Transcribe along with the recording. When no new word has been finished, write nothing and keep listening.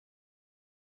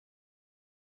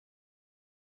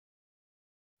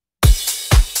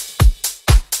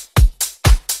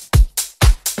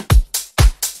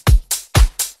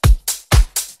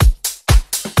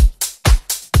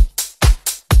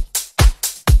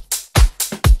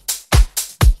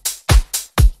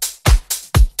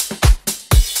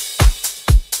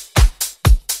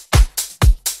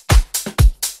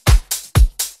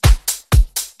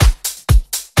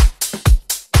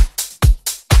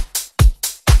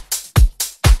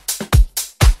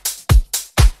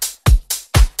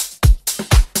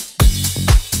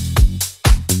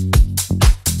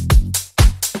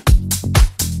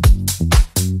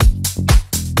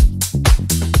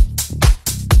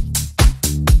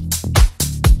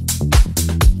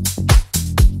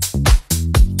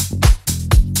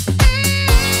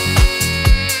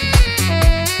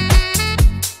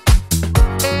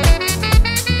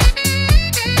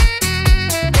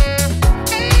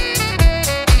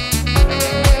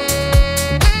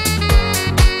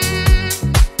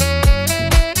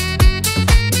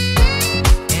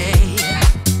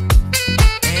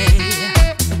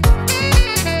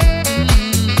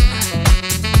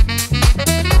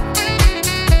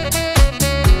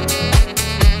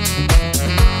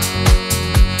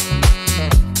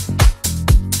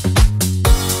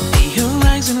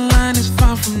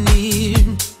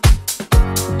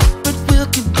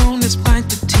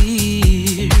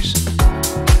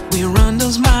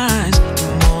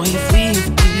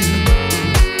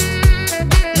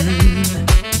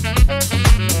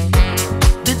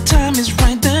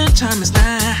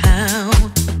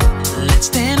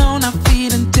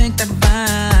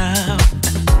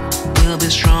be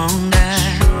stronger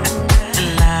and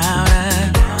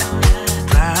louder,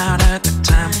 prouder. The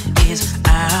time is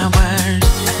ours.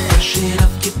 Brush it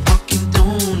off, keep walking,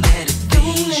 don't let it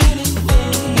phase you.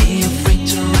 Don't be afraid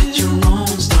to write your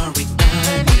own story.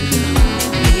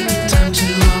 Maybe time to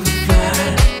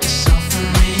overfly. The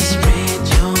suffering, spread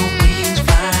your wings,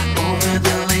 fly over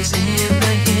the lakes in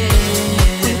the hills.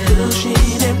 We're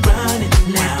pushing and running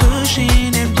now.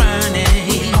 Pushing and running.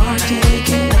 We are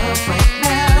taking off right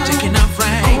now. Taking off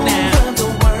right now. Over the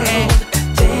world,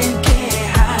 10K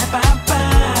high,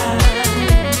 bye-bye.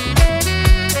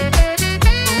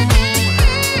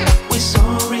 We're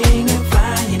soaring and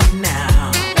flying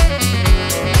now.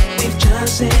 We've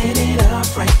just set it up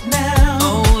right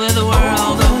now. Over the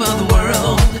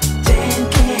world,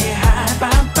 10K high,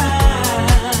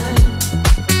 bye-bye.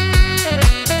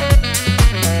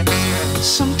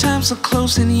 Sometimes so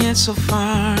close and yet so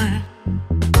far.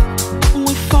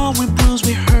 We fall, we bruise,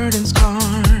 we hurt and scar.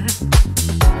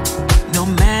 No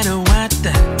matter what,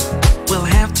 we'll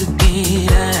have to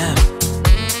get up.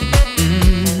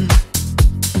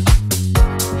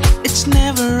 It's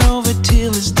never over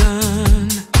till it's done.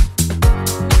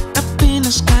 Up in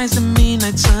the skies, the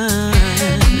midnight sun.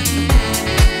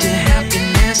 To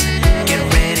happiness, get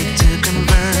ready to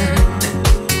convert.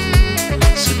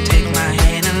 So take my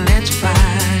hand and let's fly.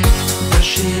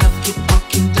 Brush it up, keep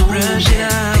walking, don't brush it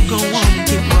up, go on,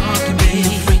 keep walking, be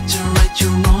afraid to write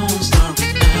your own story.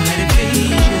 Let it be.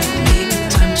 Maybe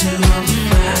time to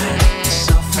overfly. The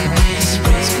suffering,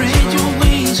 spread your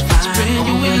wings, fly. Spread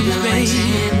your wings, baby.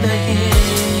 In the hills,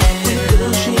 we're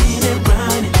pushing and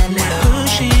running now.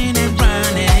 Pushing and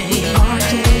running. We are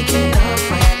taking off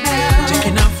right now.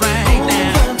 Taking off right now.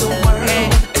 Over the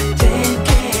world, 10K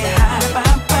high,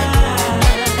 bye-bye.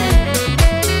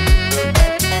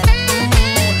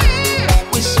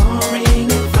 We're soaring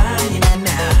and flying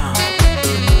now.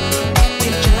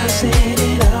 We've just set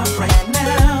it up right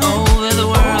now. Over the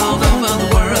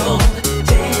world,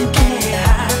 10K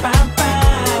high, bye-bye.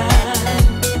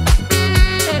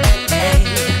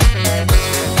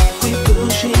 We're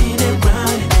pushing and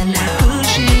running now.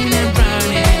 Pushing and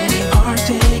running. We are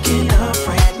taking off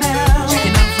right now.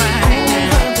 Taking off right now.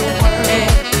 Over the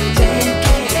world, 10K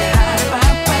high,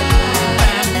 bye-bye.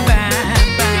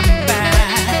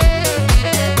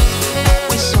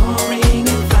 We're soaring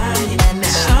and flying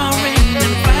now. Soaring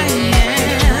and flying.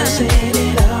 Just set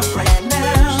it up right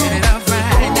now. Set it up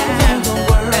right now. Over the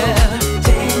world,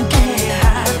 10K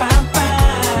high, bye-bye.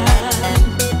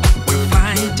 We're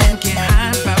flying 10K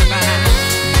high, bye-bye.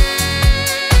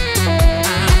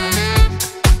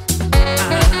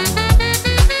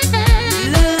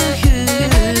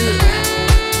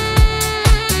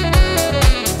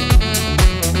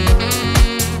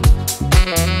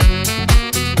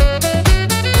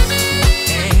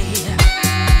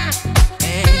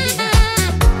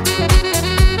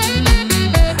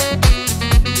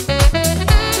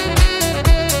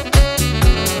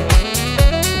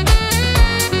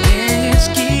 Let's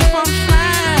keep on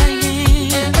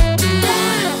flying.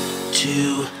 1,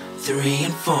 2, 3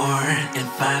 and 4 and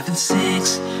 5 and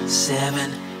 6,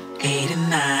 7, 8 and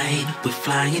 9. We're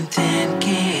flying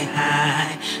 10K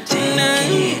high,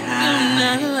 10K high.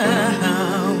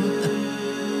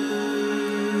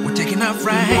 We're taking off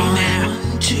right now.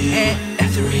 1, 2,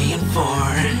 3 and 4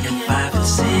 and 5 and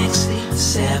 6,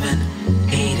 7,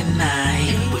 8 and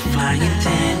 9. We're flying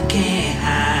 10K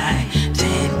high,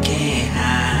 10K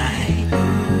high.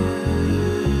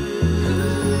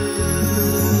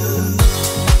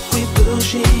 We're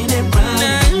pushing and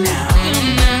running now.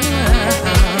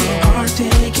 We are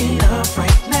taking off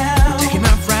right now. Taking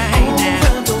off right now.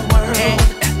 Over the world,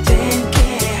 10K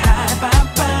high,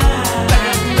 bye-bye.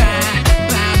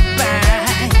 Bye-bye.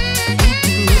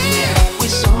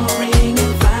 We're soaring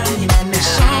and flying now.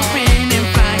 Soaring and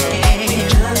flying. We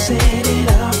just set it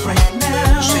up right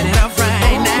now. Set it up right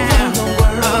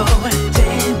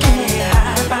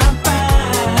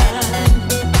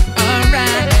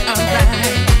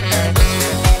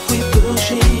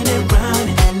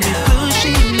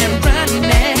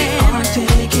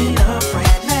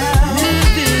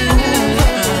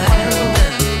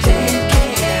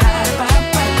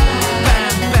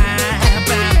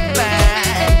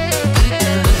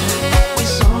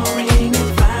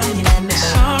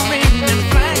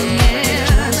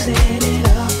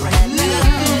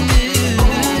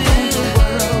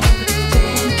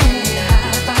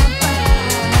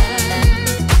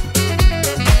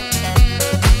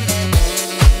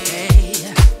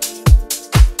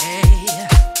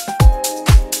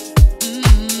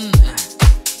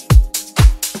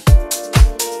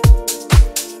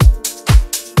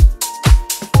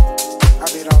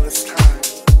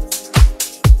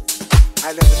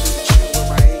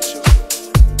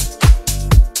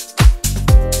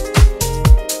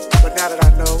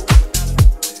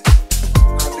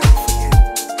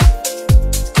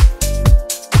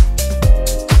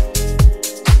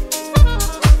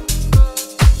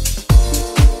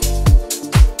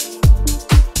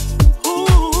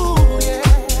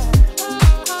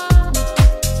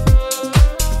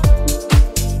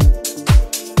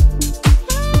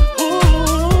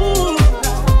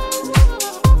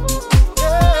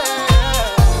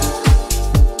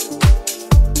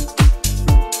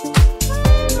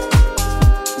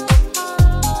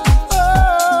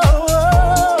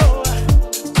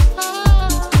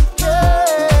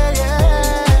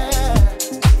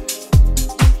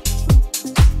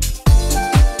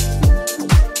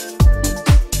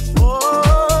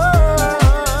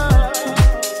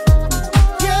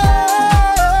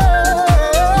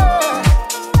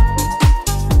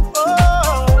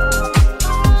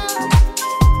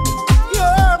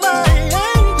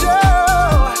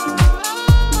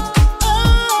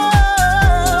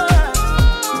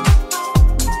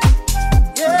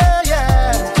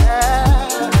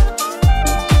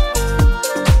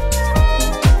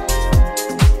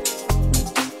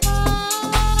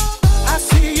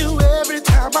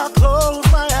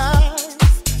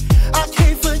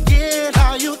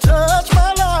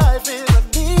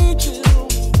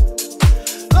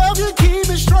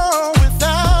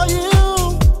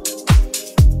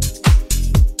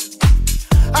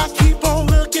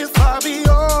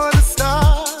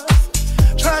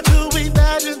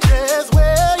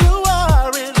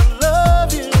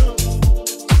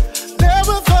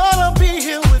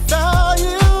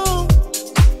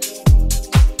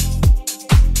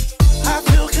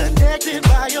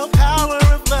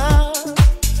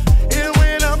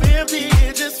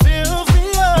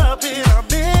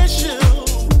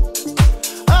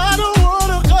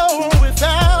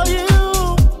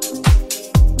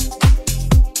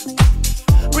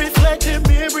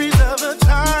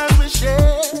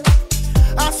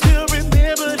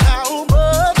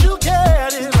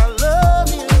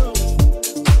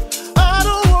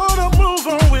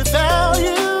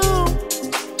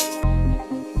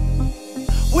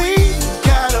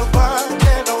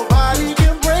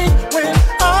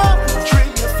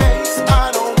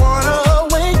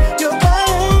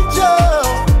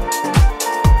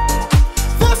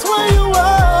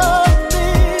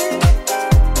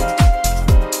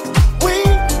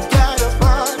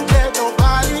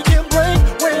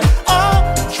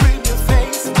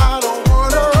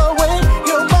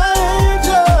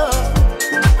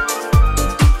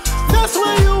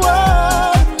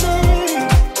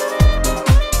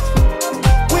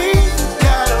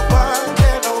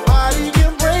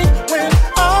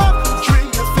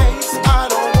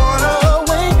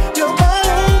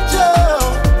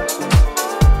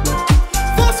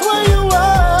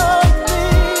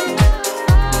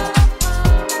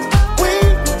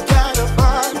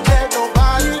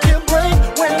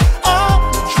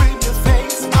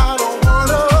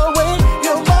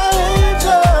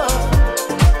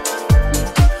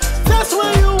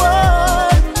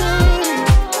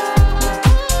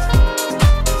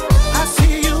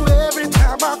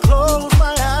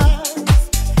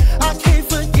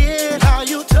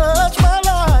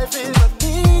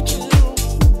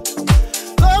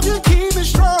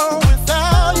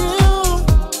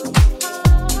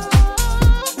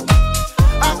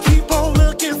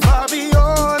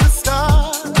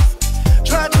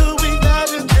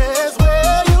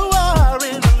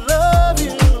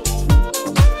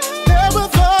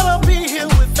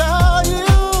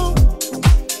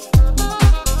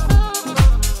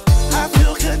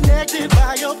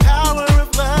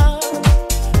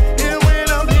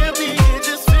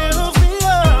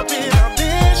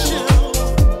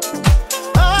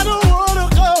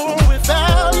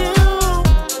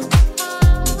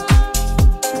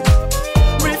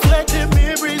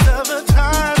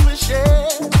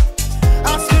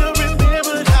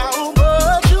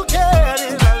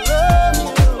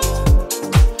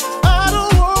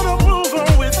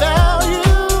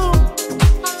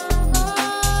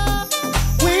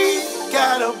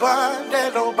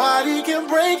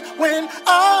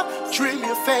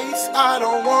I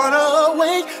don't wanna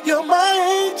wait. You're my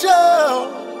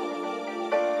angel.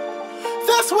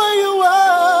 That's where you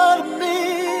are to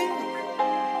me.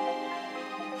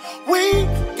 We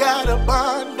got a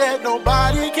bond that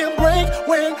nobody can break.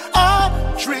 When I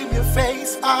dream your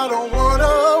face, I don't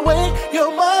wanna wait.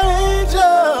 You're my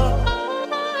angel.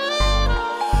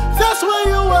 That's where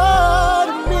you are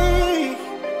to me.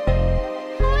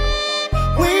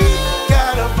 We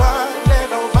got a bond that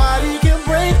nobody can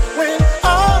break. When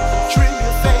I dream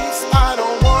your face, I don't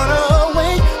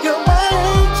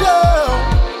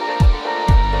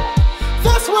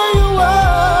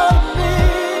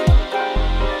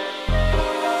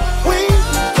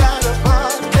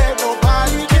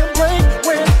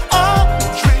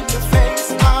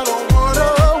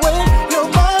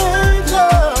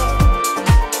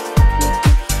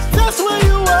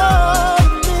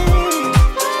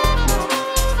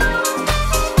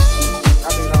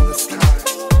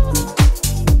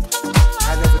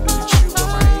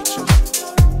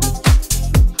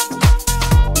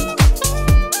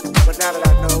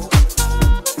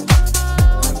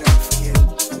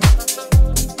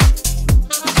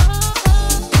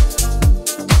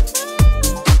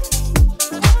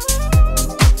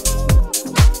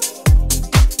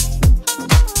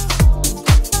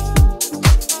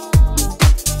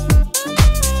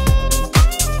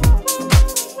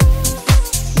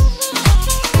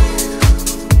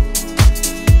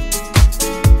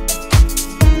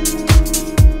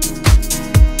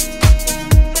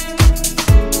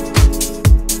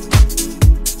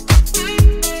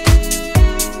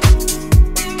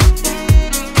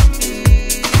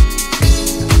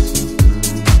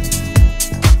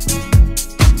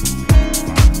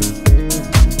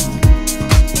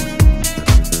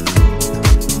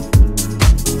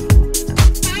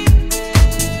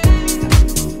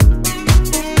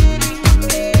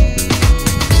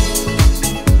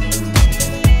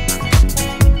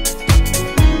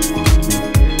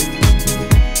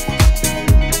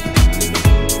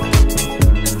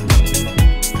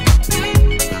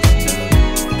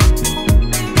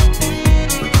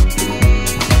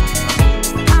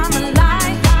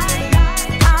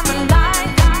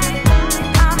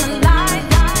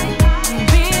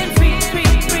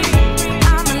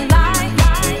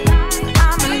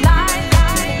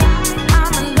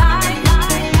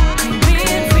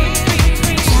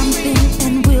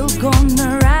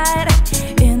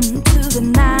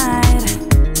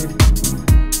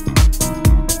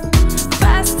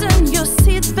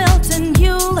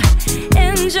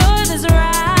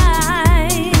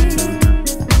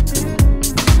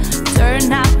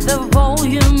no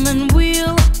human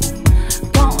wheel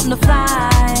gonna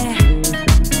fly.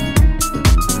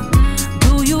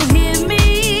 Do you hear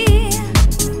me?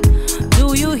 Do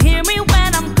you hear me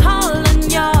when I'm calling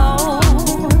you?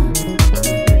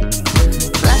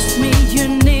 Trust me, you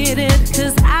need it,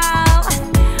 'cause I'll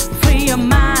free your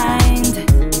mind.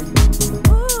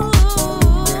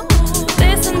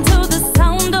 Listen to the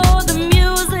sound of the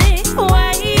music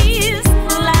waves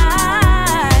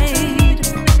glide.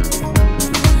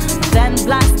 Then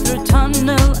blast through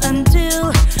tunnel until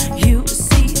you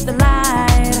see the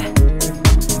light.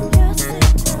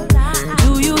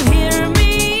 Do you hear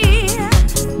me?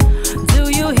 Do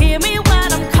you hear me when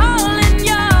I'm calling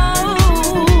you?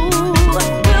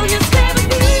 Will you stay with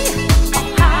me? Oh,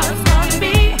 how it's gonna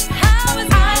be? How is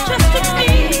I trusted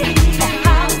me? Oh,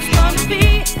 how it's gonna be?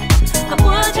 Or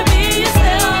would you be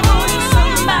yourself or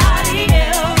somebody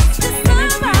else?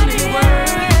 Somebody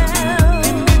else.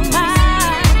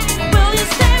 Will you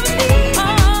stay with me?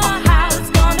 Oh,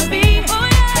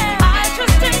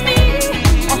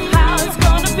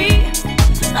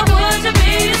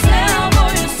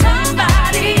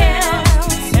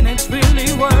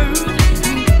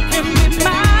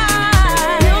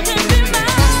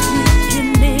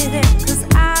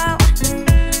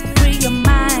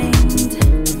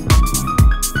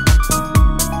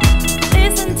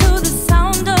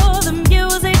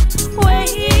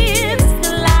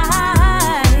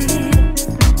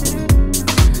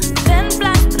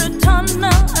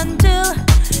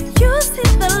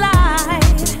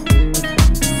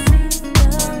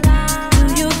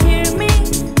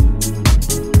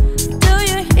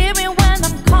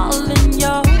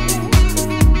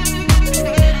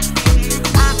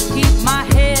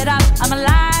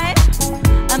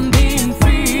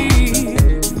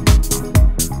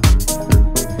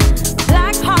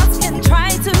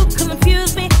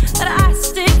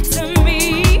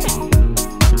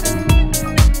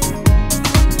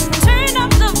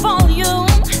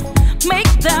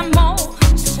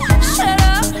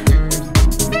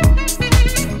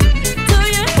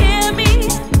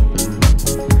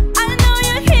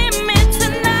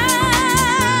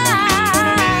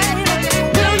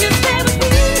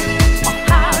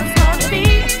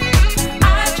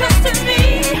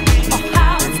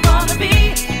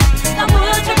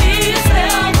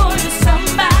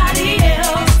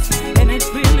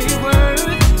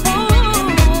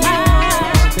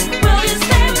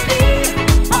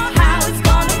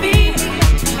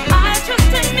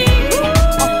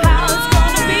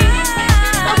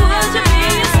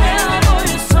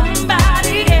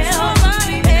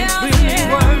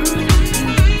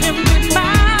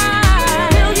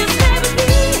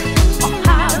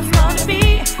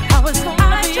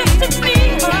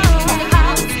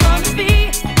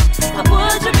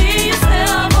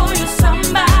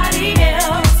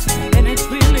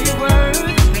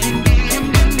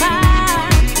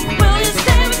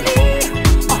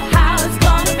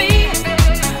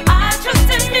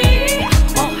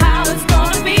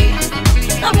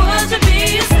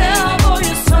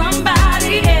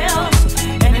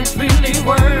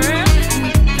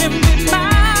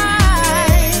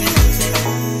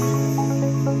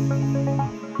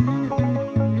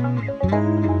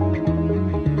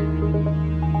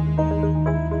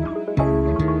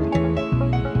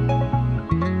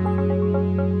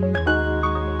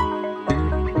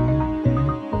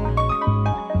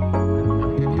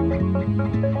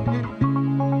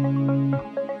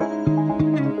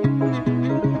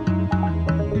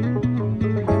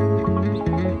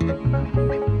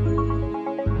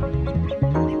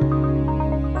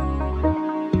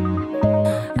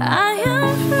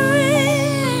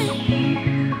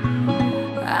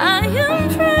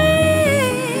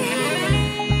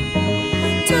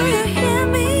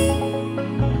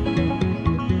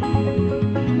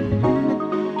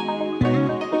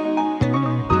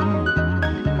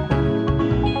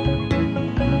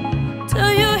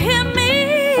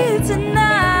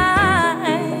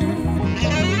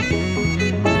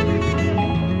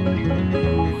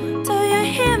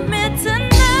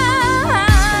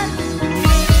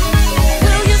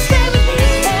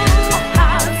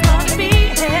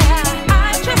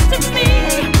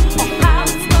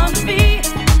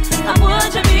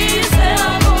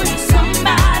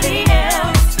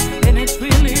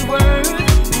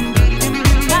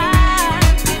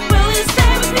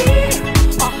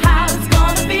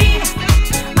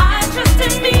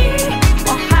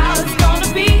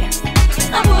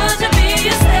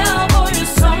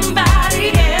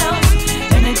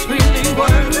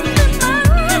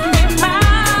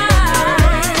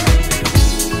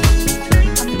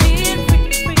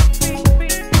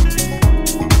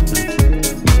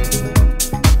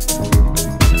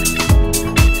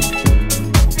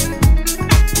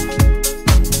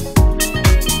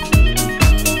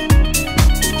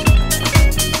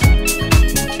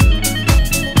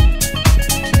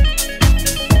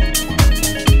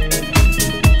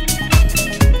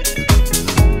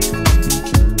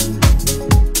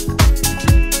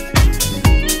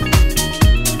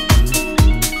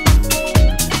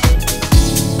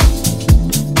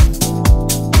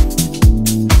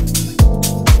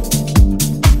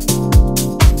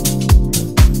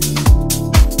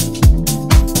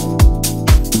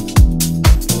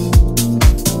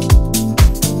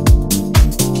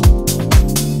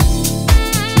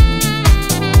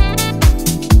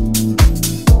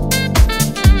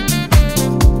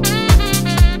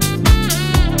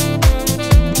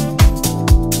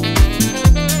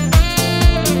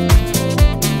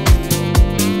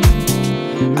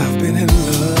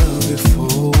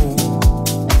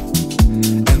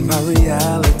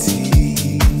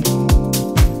 reality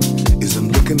is I'm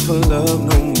looking for love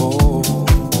no more.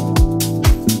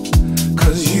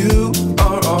 'Cause you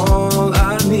are all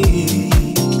I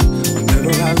need.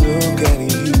 Whenever I look at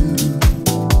you,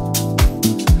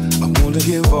 I want to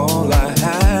give all I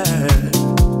have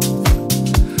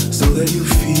so that you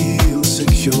feel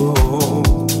secure.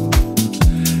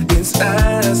 It's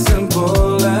as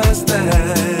simple as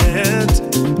that.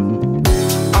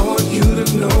 I want you to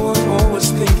know I'm always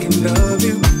thinking of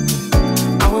you.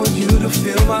 I want you to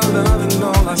feel my love in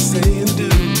all I say and do.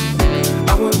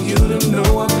 I want you to know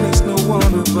I place no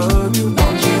one above you.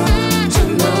 Want you to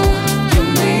know you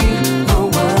mean the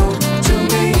world to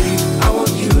me. I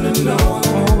want you to know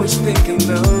I'm always thinking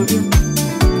of you.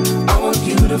 I want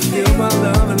you to feel my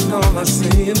love in all I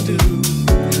say and do.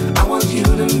 I want you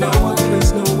to know I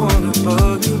place no one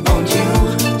above you. Want you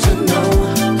to know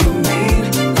you mean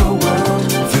the world.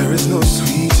 There is no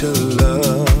sweeter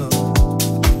love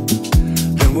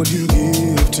than what you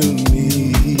give to me.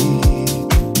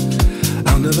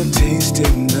 I'll never taste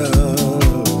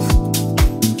enough.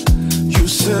 You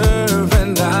serve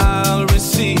and I'll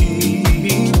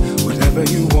receive. Whatever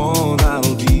you want,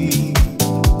 I'll be.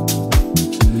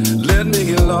 Let me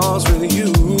get lost with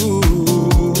you.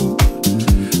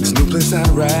 There's no place I'd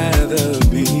rather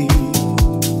be.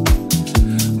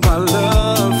 My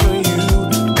love for you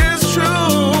is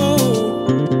true.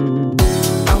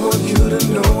 I want you to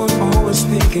know I'm always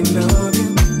thinking of you.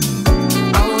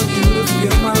 I want you to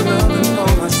feel my love and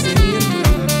all I say and do.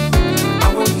 I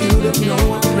want you to know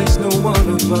I place no one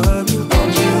above you.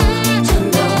 Want you to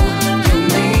know you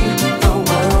mean the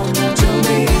world to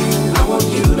me. I want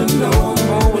you to know I'm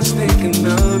always thinking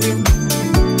of you.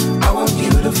 I want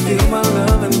you to feel my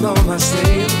love and all I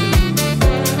say and do.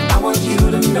 I want you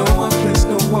to know I place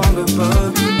no one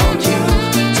above you. Want you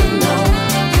to know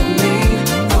you mean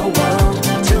the world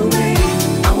to me.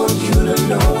 I want you to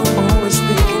know I'm always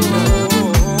thinking of you.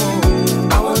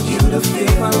 I want you to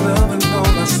feel my love and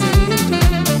all I say and do.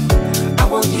 I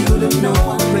want you to know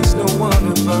I place no one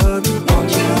above you. Want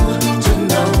you to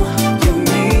know you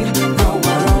mean the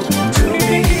world to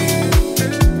me.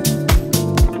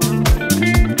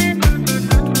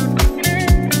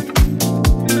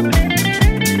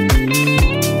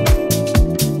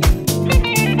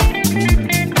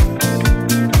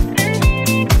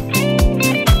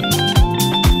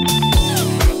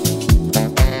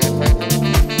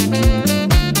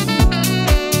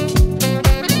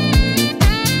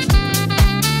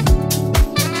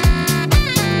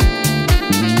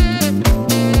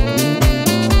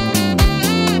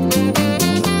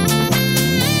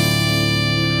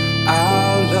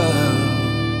 Our love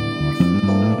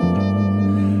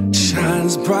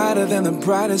shines brighter than the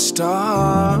brightest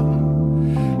star.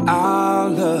 Our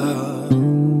love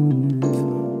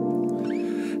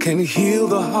can heal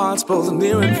the hearts both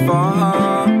near and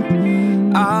far.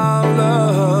 Our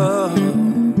love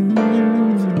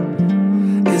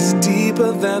is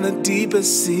deeper than the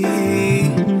deepest sea.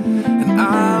 And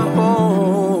our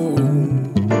home,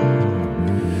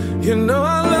 you know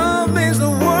our love means the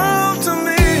world to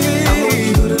me. I want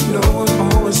you to know I'm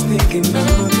always thinking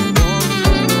of you.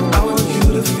 I want you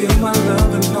to feel my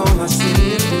love and all I say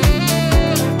and do.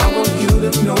 I want you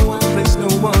to know I place no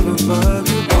one above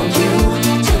you. Want you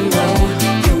to know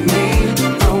you mean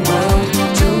the world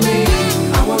to me.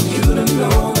 I want you to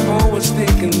know I'm always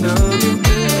thinking of you.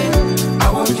 I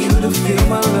want you to feel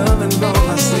my love and all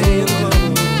I say and do.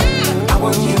 I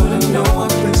want you to know I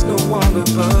place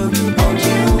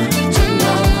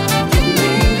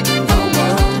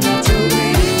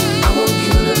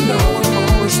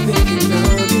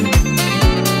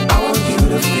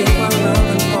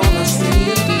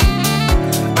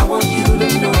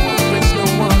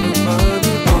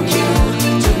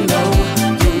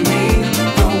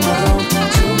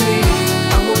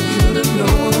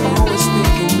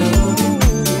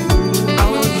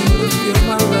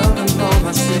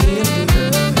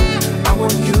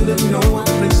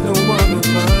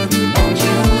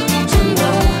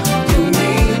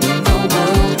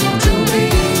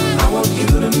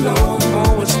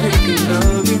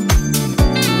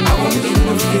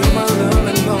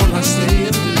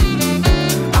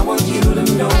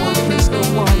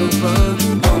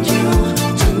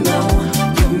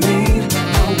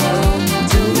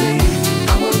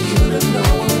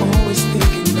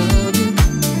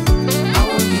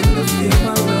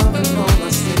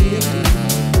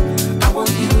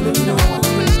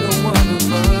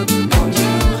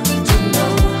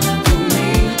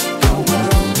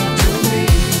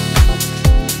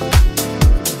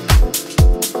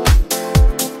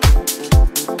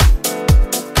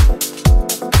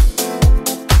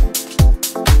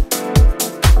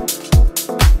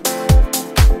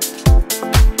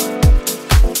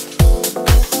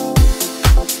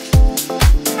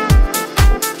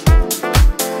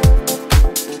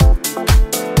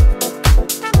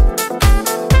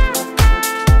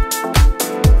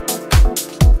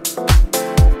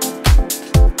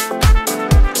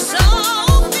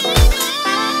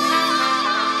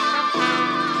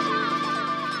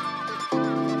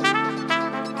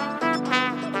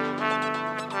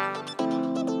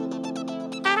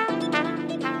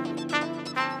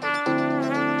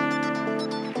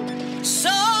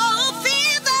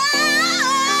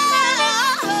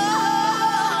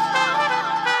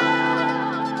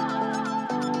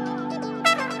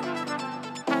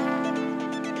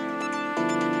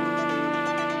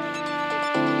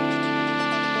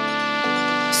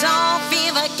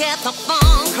get the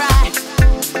phone cry.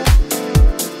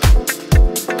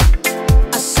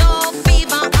 A soul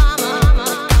fever,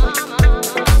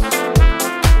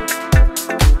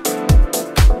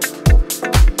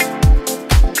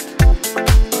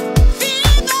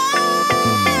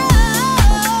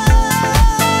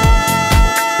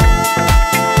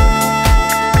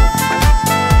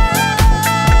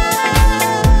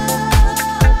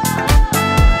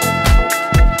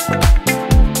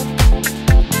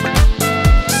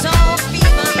 Sofia.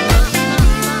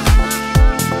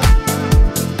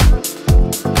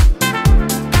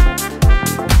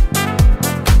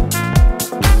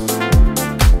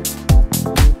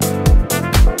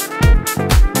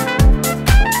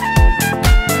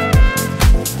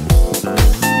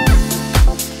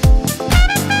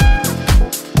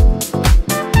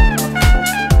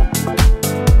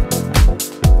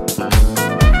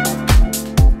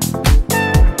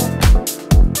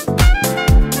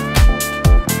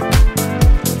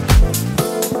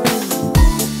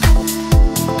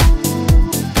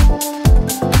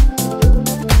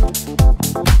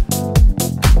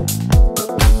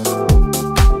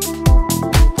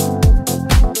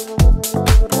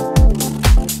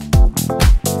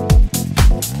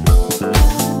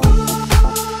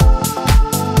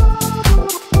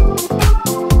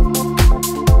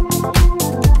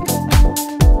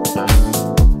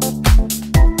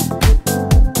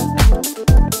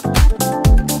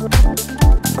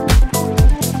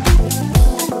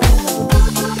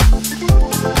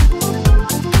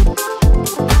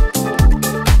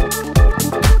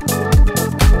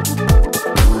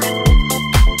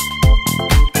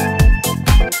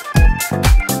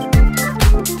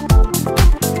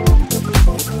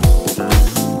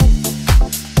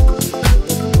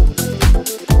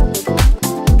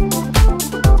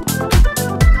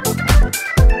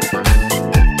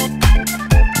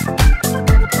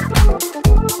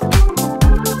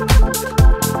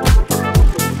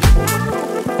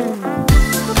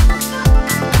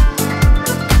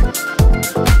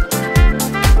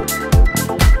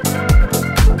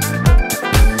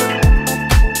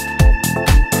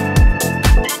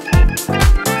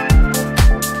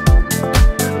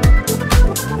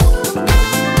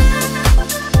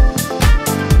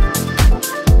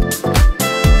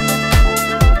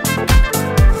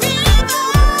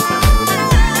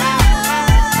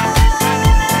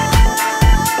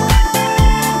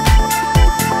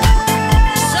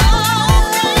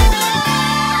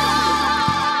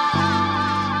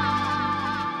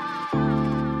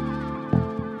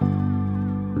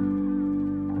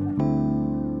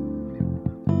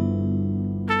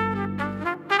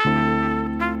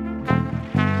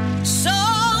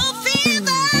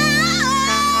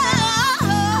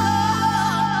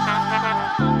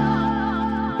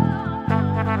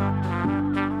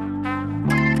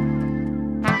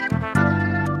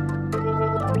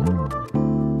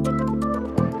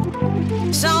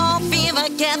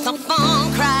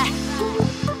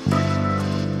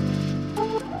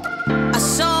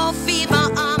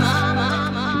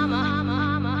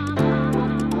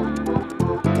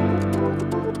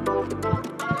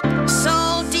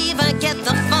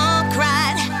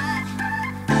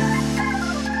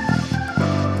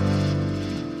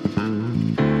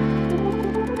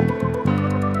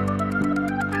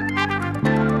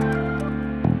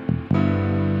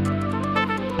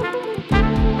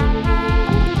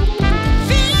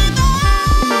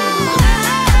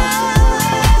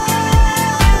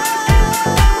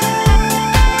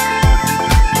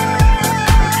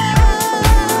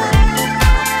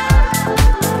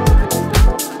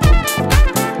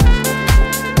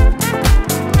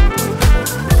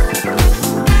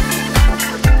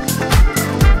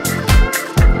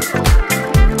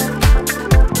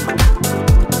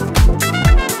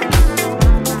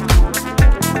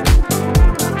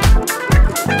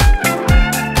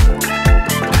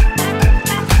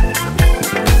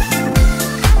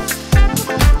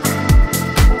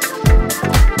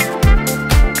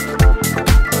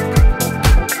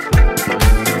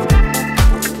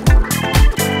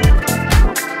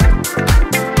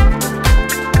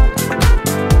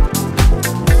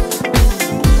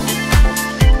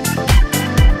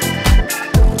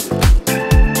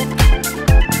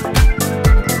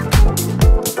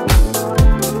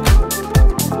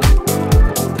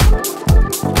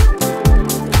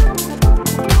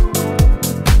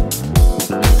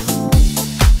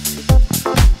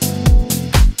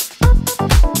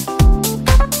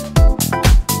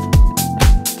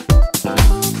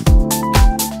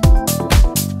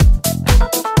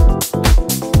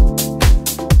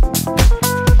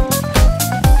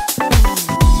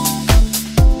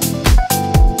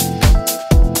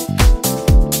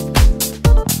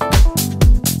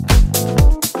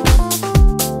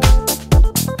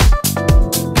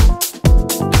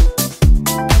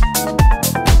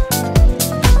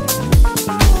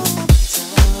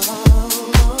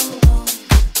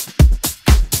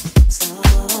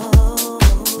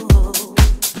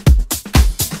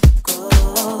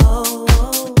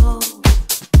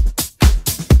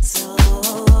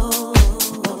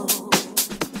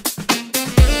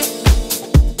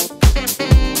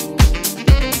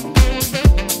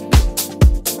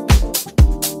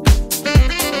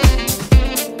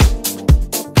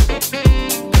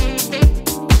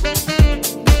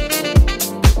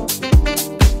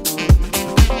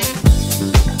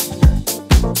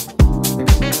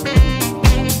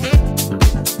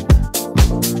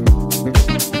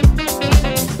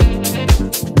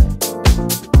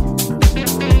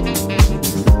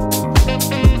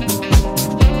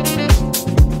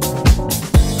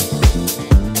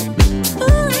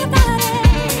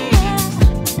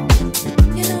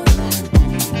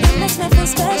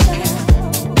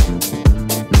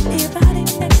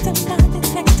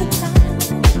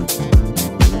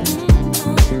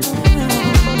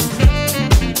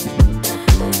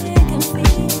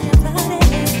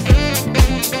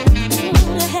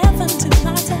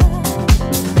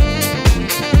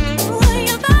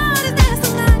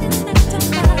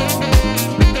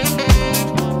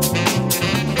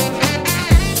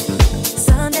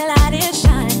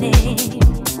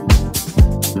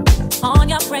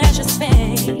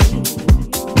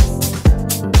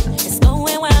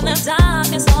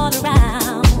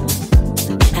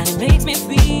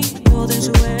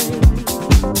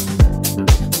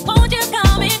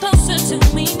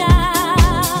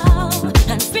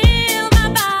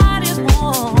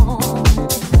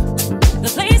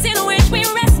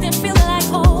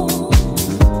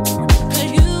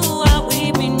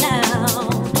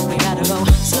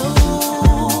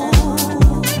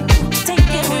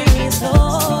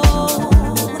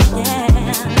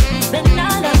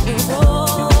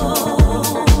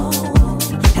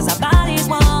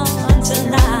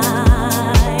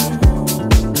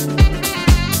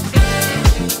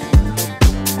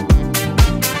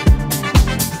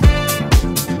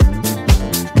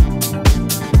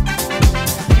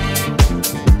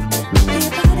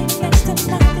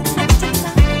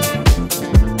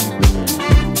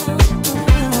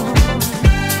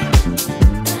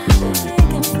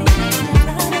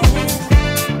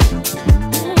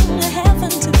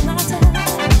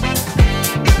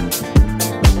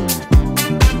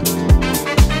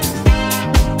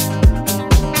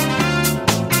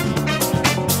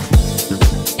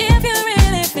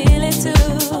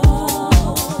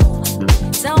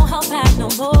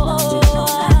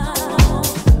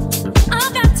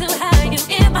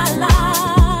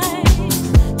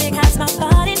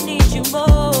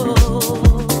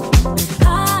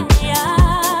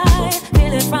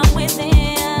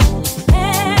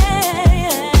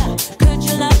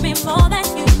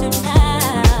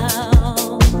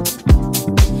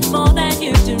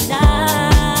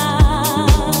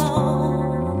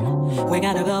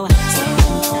 gotta go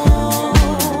slow,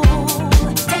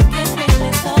 take it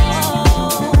really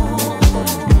slow.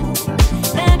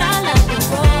 Let our love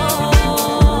grow,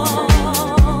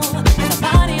 'cause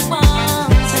our body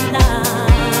wants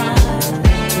tonight.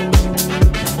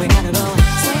 We gotta go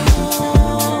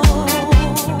slow,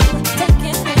 take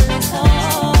it really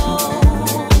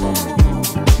slow.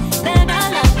 Let our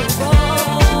love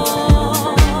grow,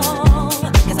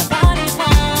 'cause our body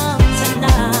wants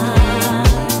tonight.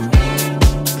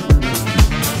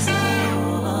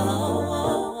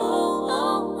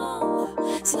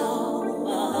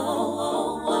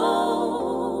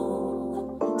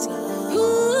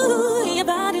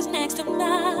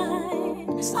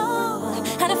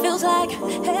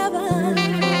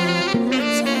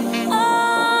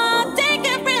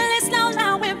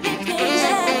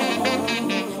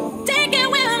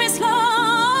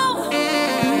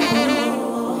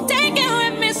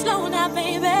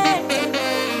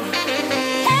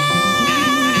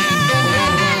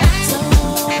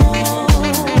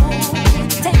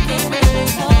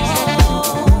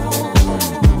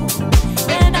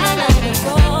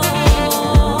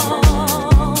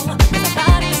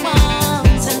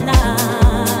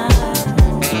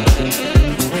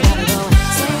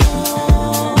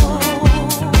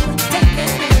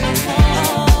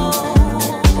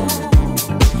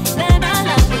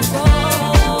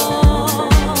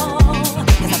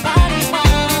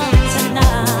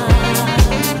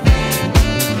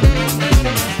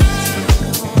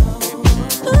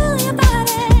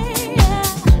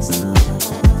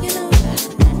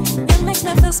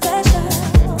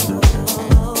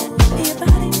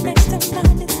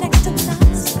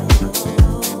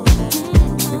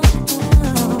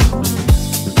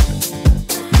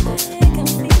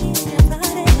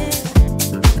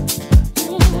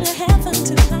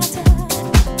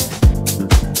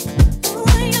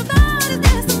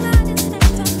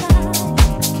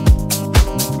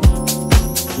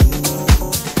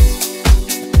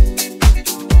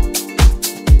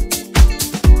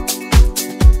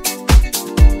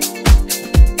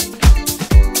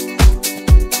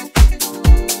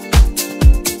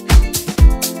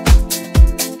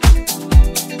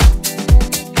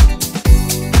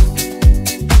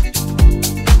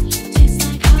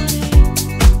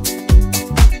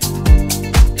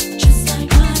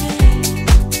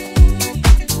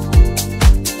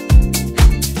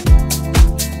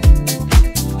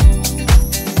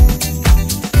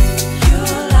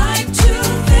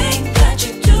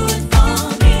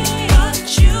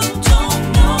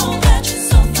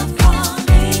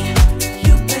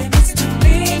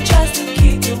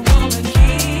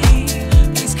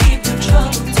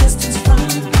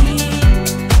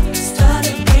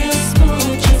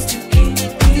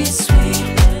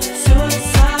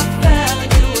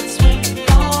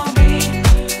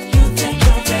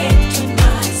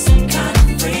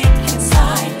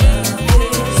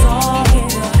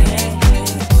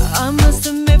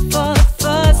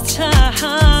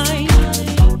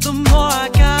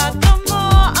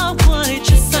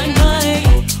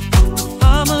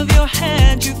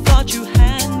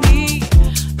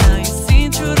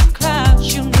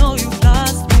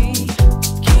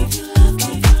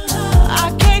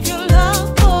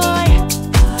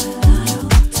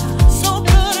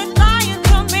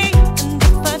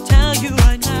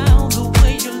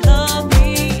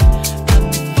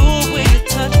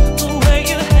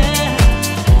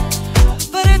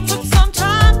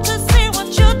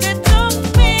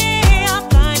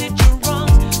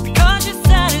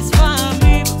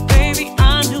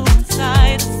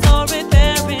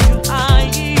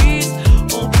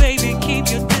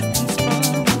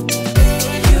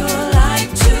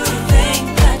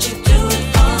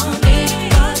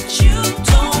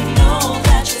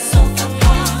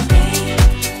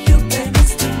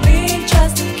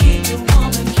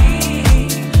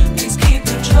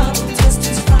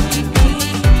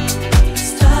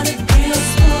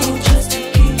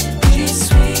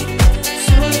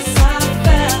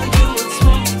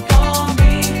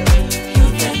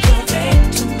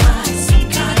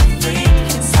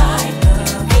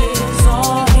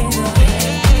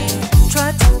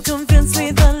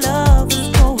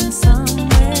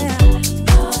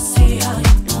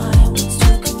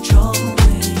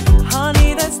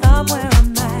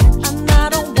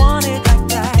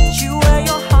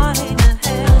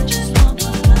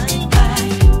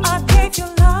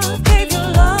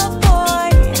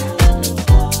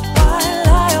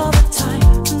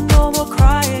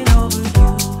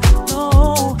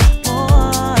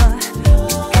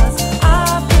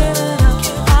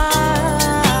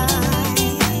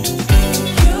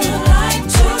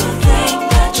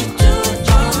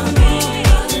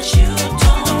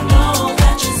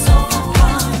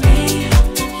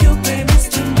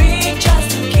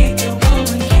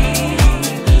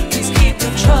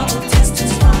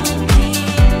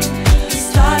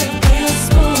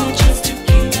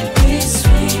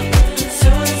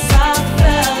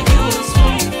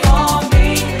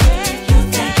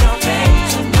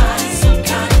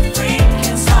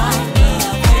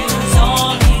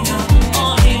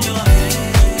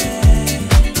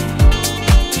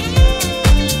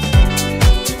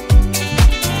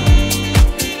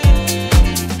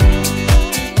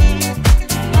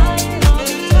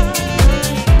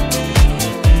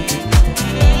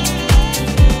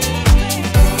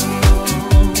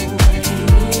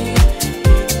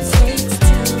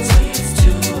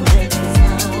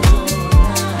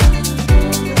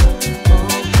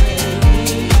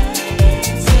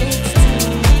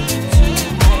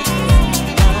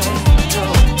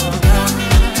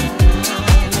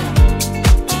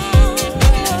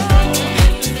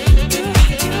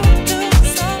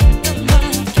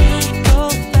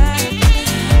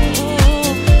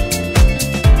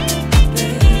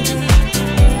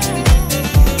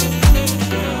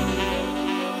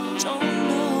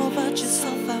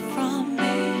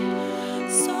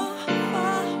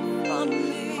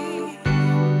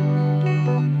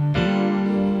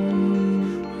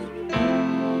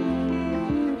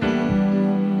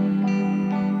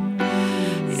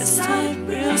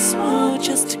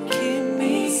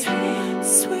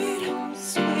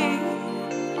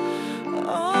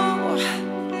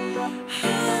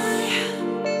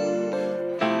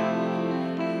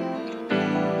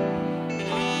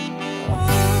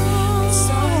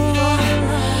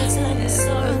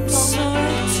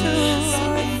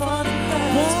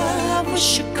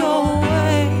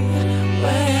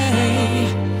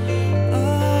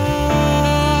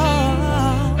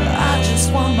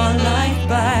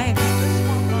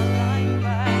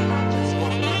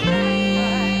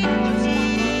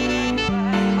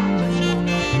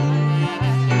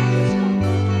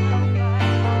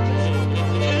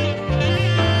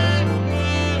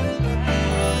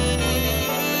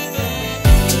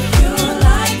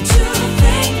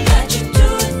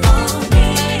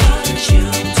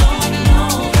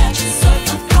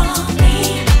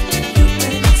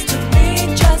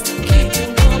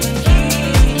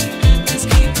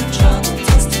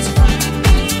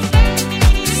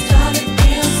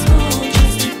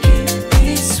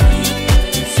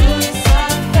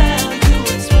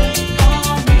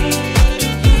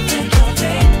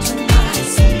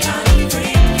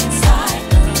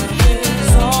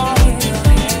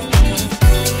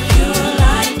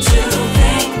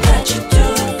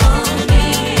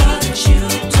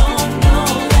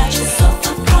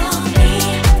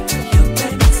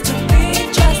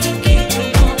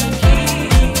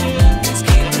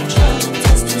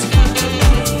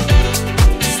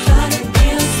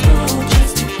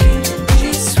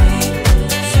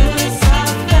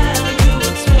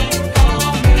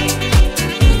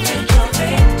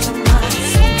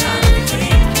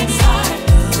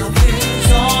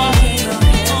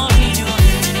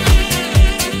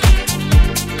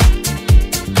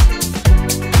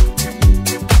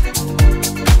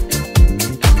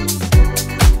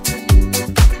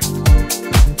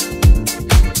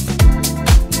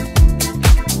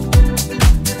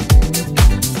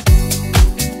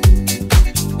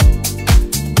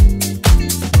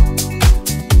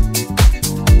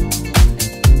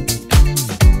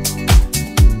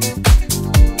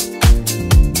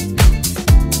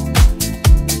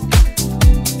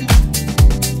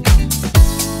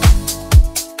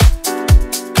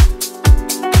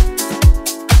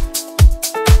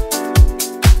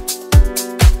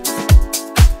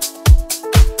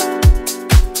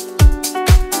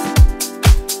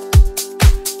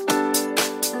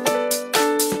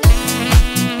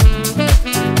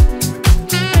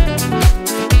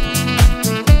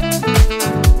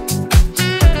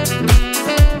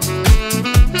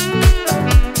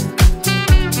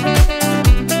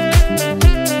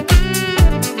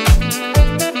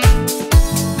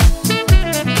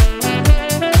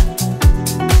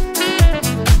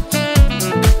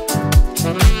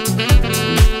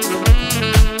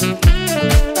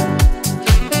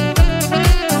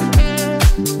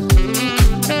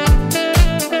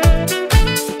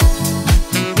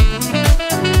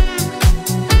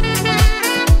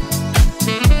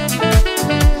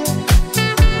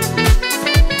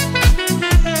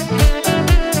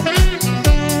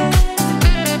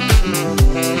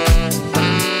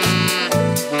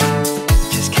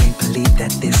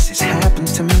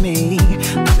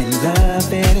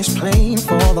 it's plain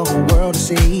for the whole world to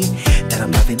see that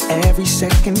I'm loving every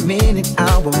second, minute,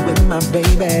 hour with my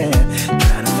baby.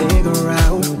 Trying to figure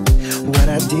out what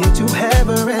I did to have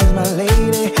her as my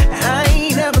lady. I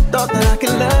ain't never thought that I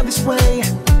could love this way.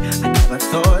 I never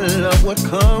thought love would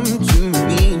come to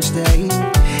me and stay.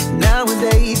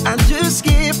 Nowadays, I just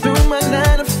skip through my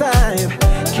 9 to 5.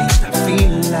 Can't stop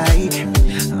feeling like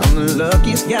I'm the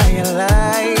luckiest guy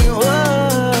alive.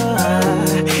 Whoa,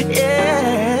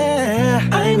 yeah,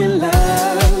 I'm in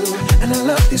love, and I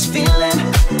love this feeling.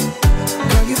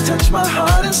 Girl, you touch my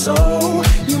heart and soul.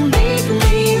 You make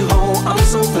me whole. I'm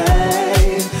so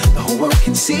glad the whole world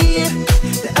can see it,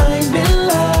 that I'm in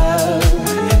love.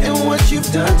 And what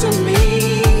you've done to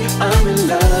me, I'm in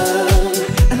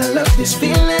love, and I love this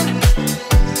feeling.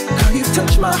 Girl, you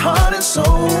touch my heart and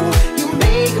soul. You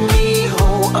make me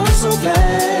whole. I'm so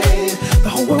glad the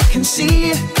whole world can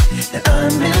see it, that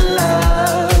I'm in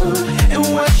love. And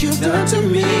what you've done to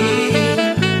me.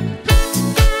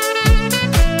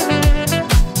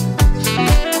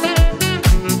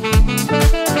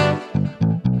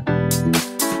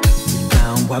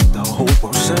 What the whole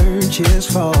world searches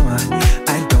for,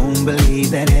 I don't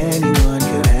believe that anyone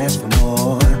could ask for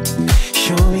more.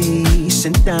 Surely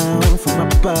sent down from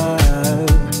above,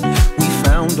 we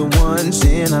found the ones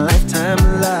in a lifetime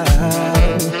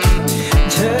love.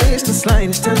 Just the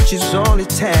slightest touch is all it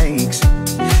takes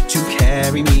to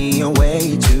carry me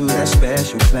away to that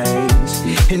special place.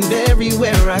 And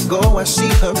everywhere I go, I see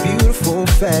her beautiful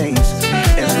face.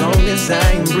 As long as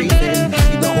I'm breathing,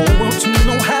 need the whole world to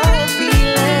know how I feel.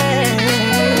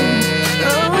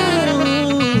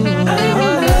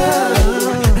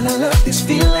 This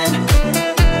feeling,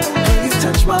 you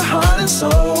touch my heart and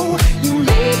soul. You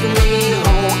make me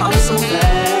whole. I'm so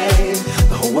glad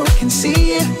the whole world can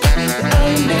see it, that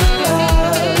I'm in love.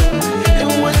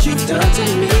 And what you've done to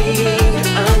me,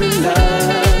 I'm in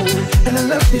love. And I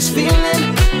love this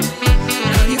feeling.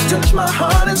 You touch my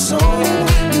heart and soul.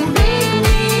 You make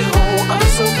me whole. I'm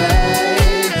so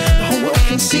glad the whole world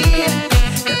can see it,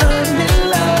 that I'm in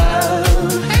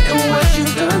love. And what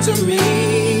you've done to me.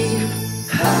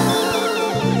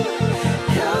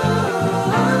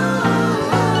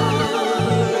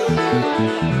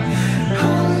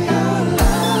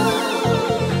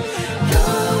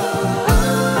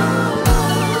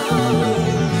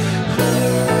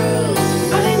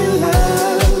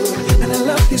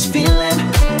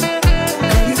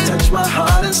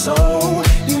 Soul,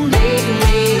 you make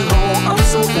me whole. I'm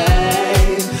so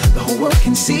glad the whole world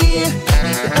can see it,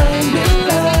 that I'm in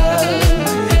love.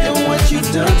 And what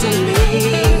you've done to me,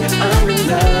 I'm in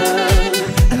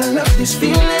love. And I love this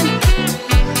feeling.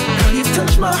 Girl, you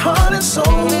touch my heart and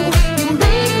soul. You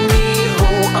make me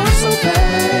whole. I'm so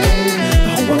glad the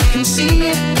whole world can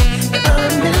see it, that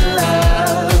I'm in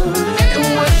love. And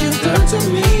what you've done to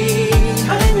me,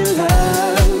 I'm in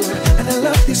love. And I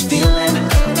love this feeling.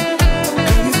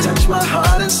 My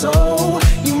heart and soul,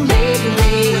 you make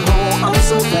me whole. I'm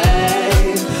so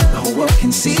glad the whole world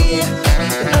can see it,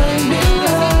 that I'm in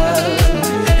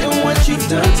love. And what you've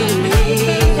done to me,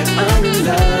 I'm in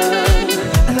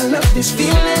love. And I love this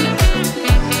feeling.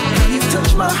 You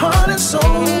touch my heart and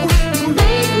soul. You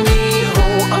make me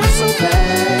whole. I'm so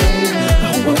glad the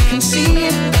whole world can see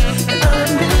it, that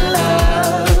I'm in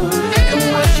love. And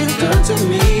what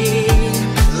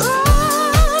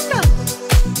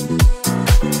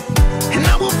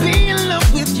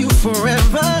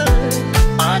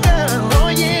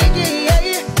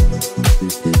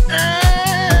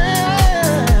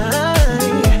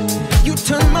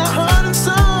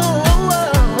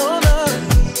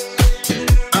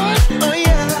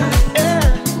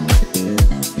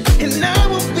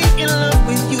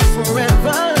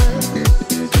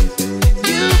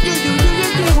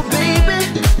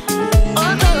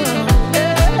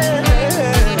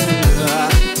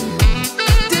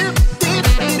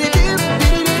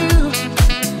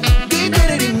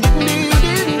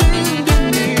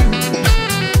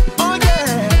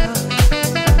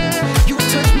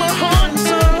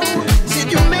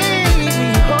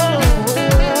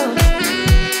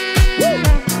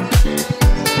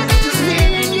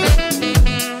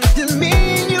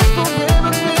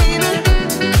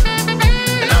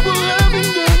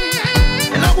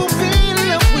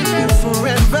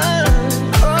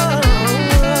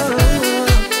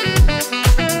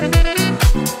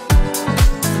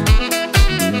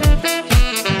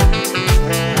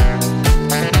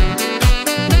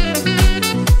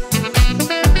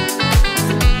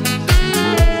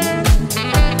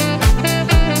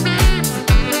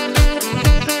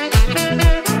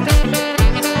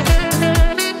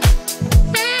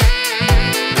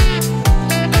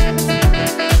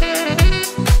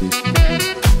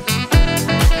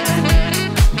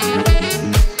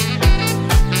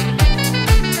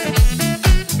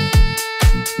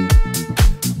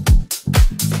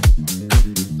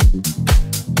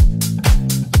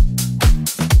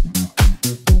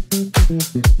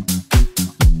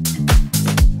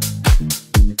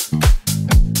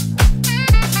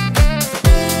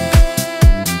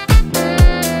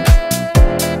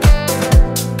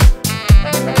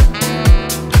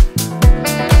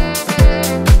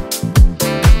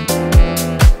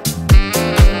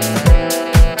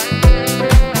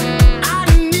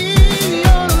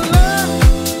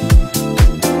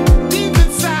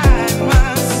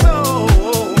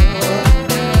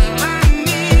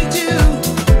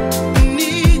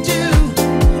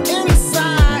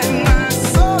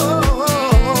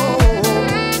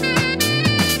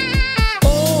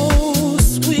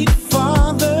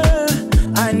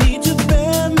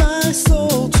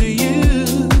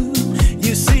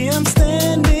I'm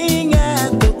standing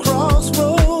at the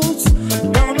crossroads,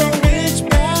 don't know which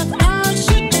path I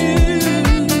should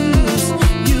choose.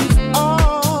 You've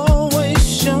always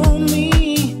shown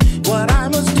me what I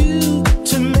must do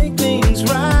to make things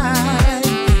right,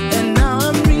 and now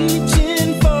I'm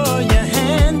reaching for your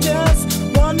hand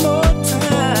just one more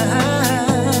time.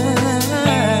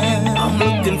 I'm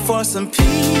looking for some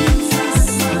peace.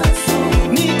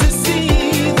 Need to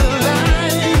see the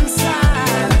light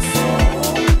inside.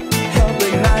 Help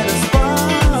ignite a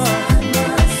spark.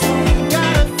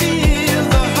 Gotta feel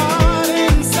the heart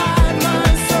inside my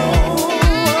soul.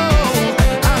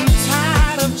 I'm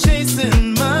tired of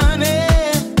chasing money,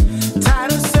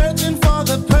 tired of searching for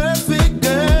the perfect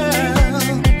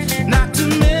girl, not to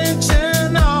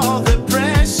mention all the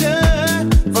pressure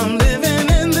from living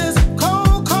in this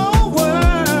cold, cold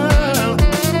world.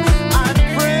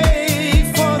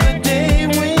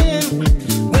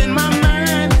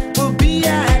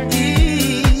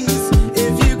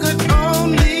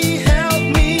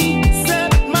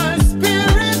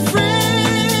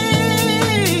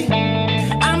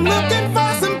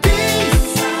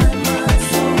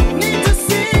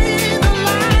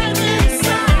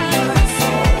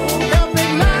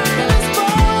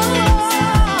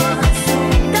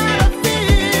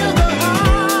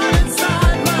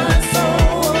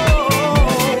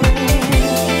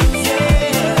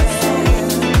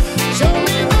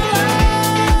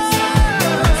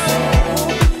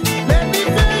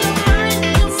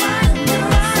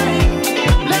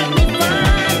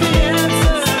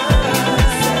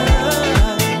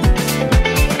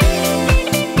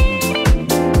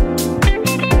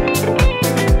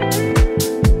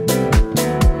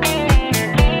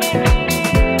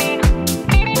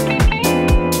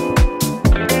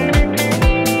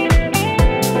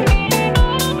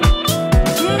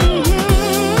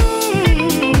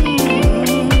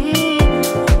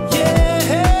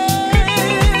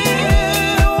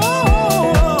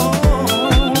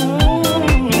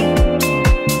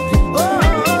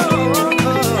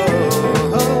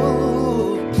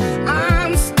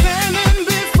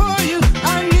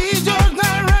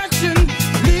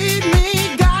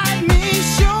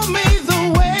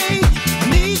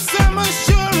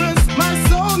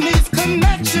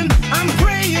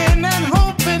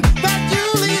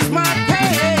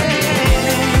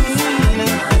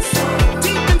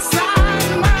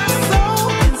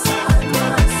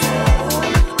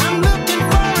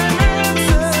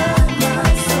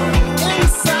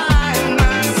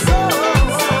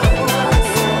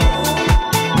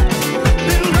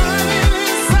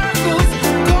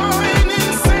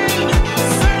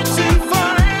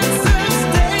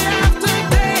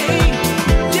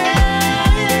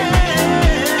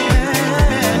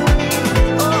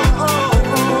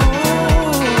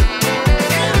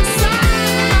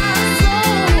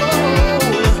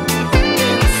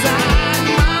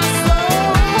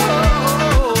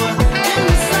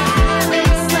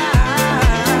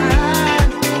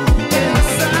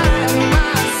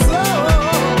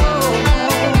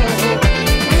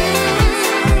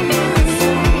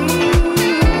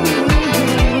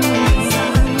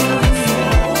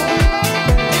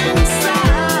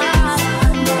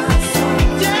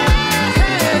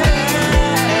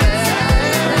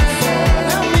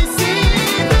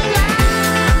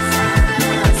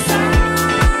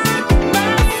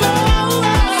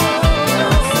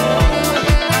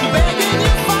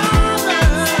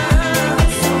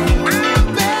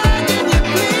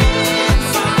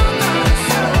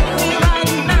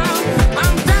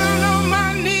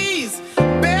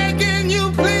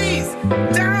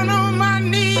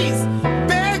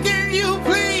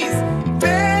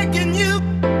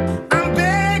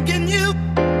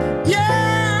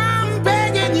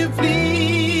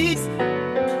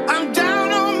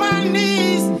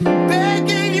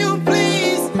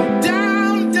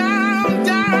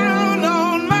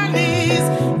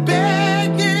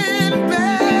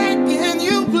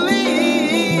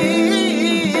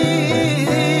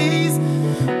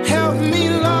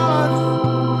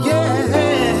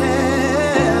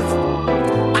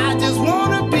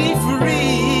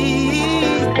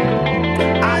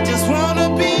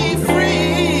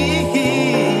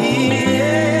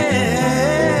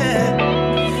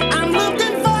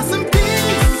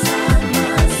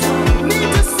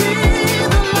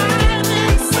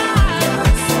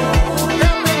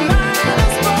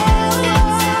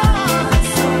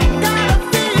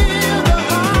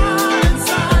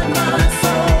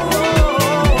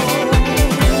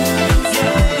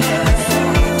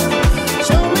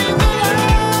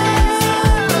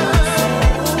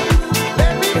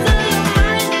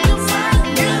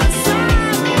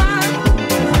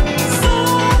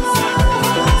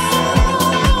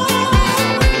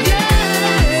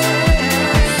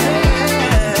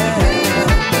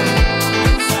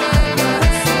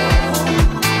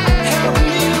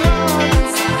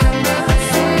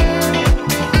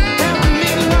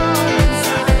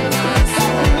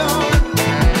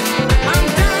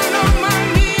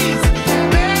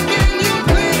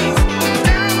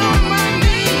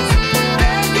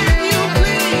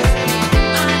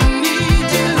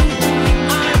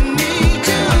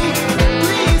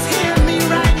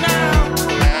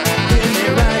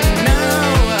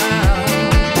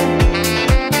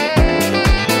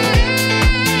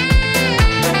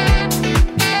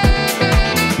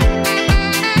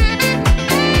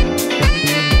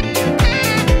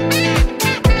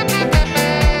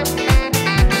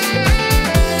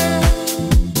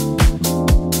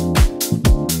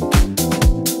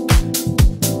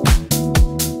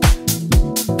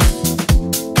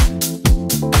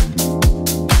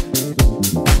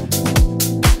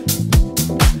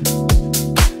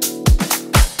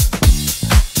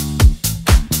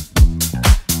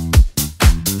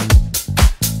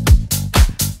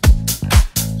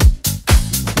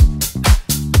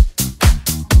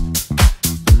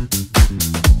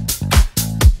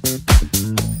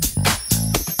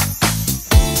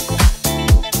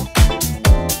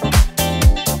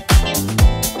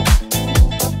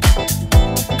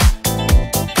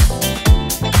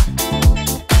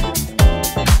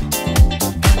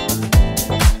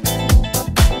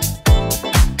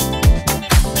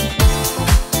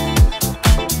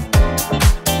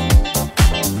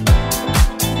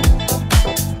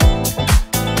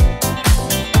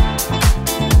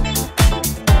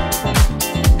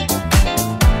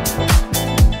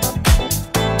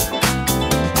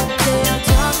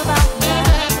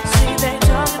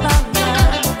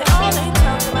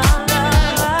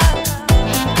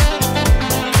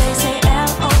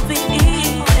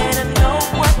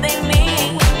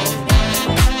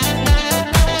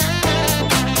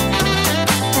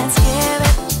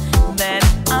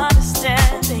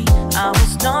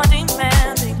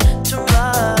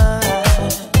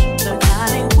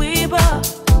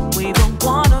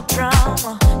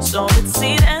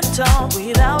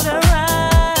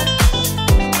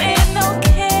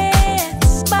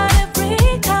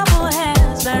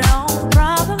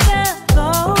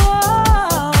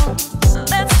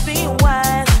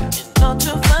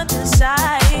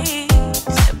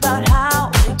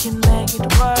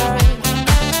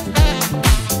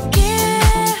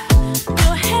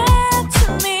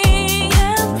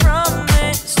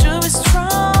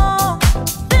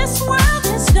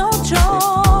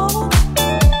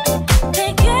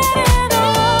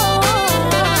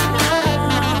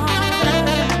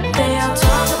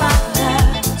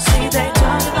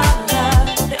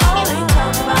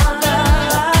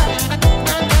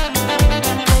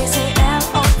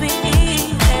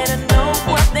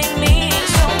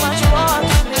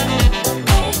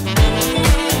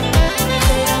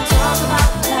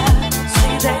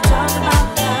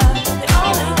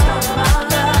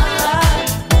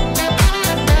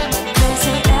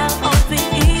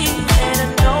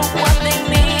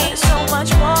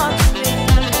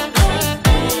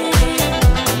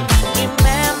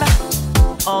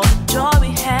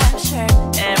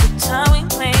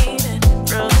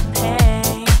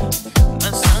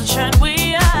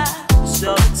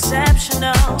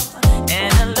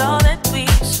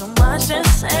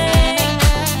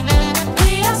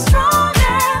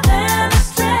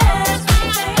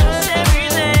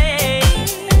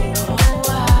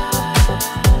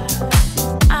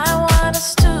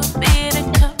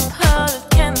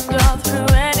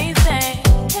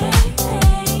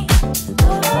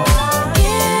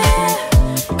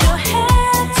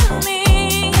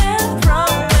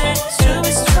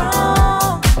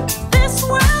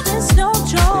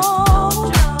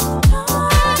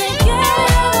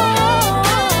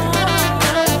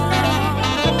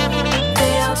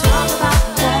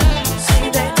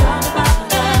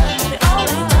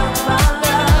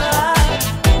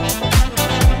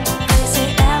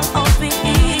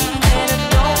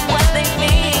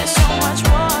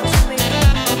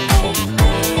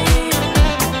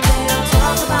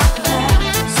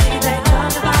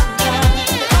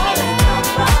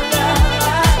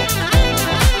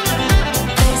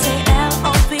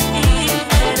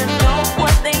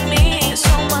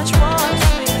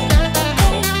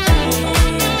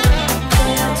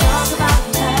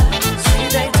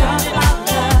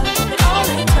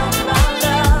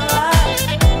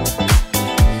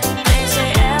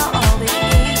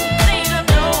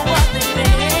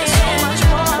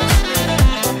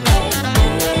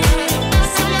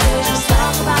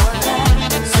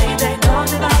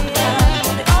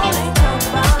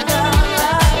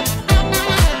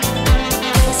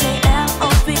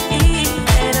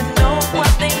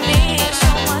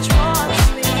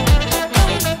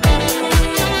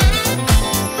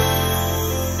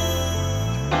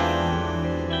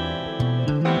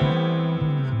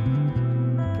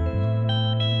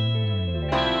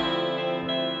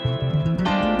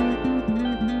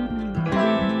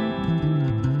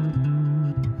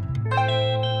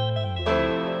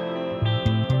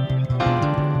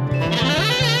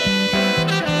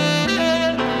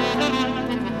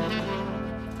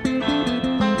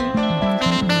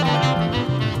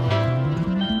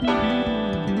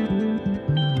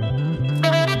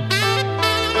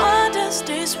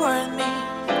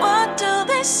 What do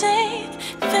they say?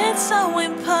 If it's so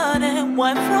important,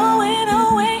 why throw it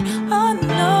away? Oh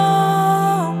no,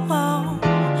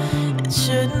 it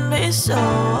shouldn't be so.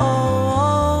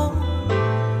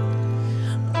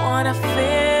 What I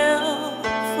feel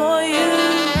for you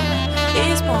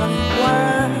is more than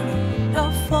word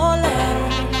or four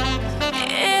letters.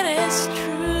 It is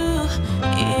true,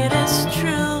 it is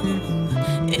true,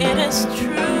 it is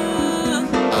true.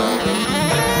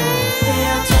 They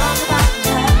don't talk about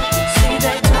love. See,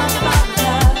 they talk about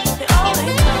love. They only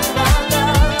talk about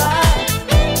love.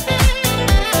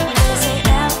 They say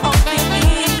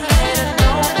L.O.V.E. They don't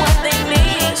know what they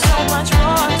mean. So much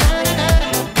more to me.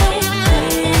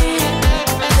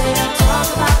 They don't talk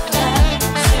about love.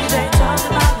 See, they talk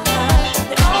about love.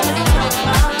 They only talk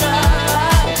about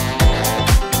love.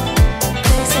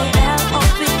 They say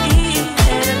L.O.V.E.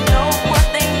 They don't know what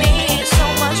they mean. So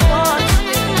much more to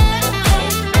me.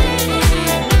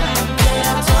 They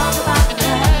don't talk about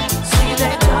love. See,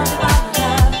 they talk about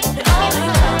love. They only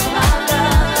talk about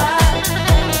love.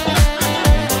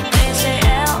 They say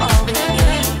L.O.V.E.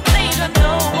 They don't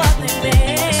know what they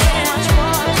mean. So much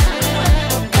more to me.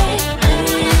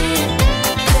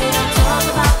 They don't talk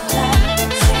about love.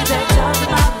 See, they talk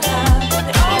about love.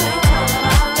 They only talk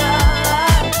about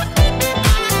love.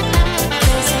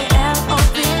 They say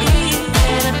L.O.V.E.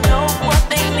 They don't know what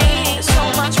they mean. So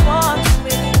much more to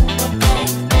me.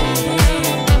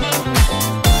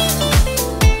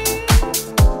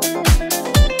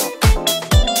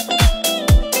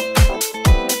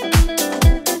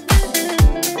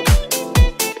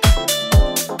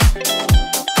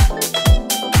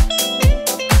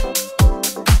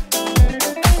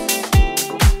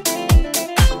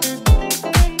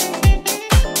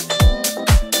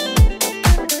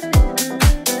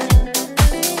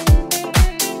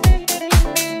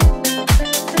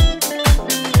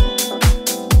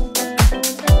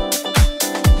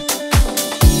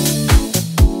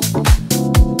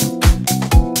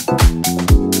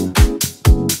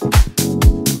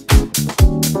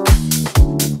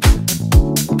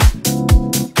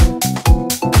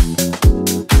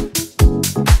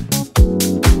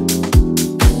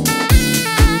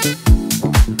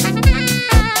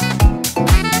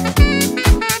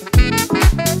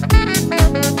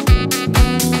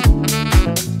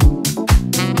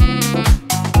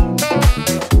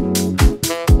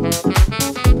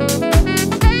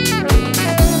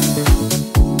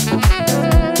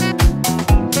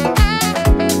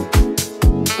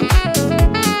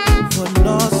 For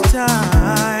lost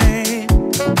time,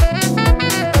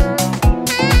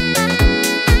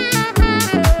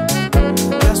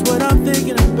 that's what I'm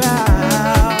thinking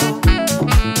about.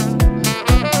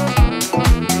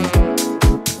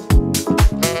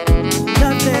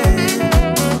 Nothing.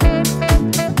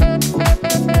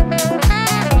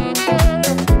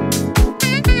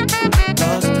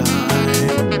 Lost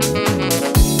time.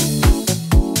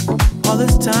 All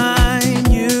this time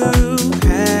you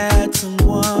had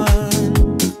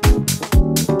someone,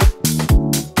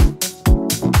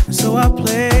 so I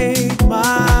played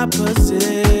my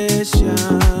position.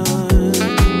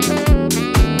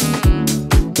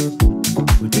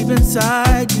 But deep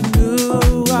inside you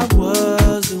knew I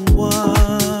wasn't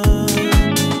one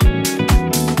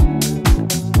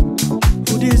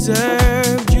who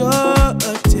deserved your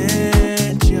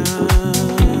attention.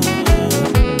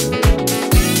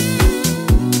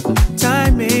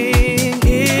 Timing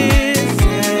is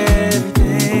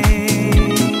everything,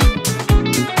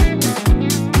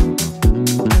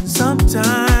 and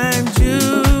sometimes you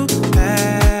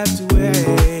have to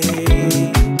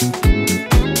wait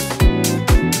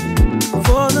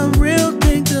for the real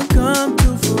thing to come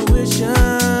to fruition.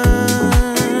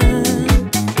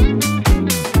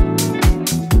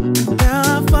 Now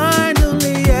I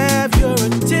finally have your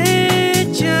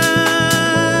attention.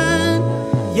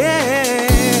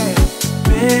 Yeah,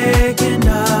 picking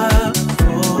up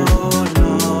for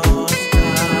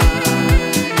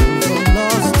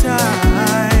lost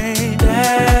time,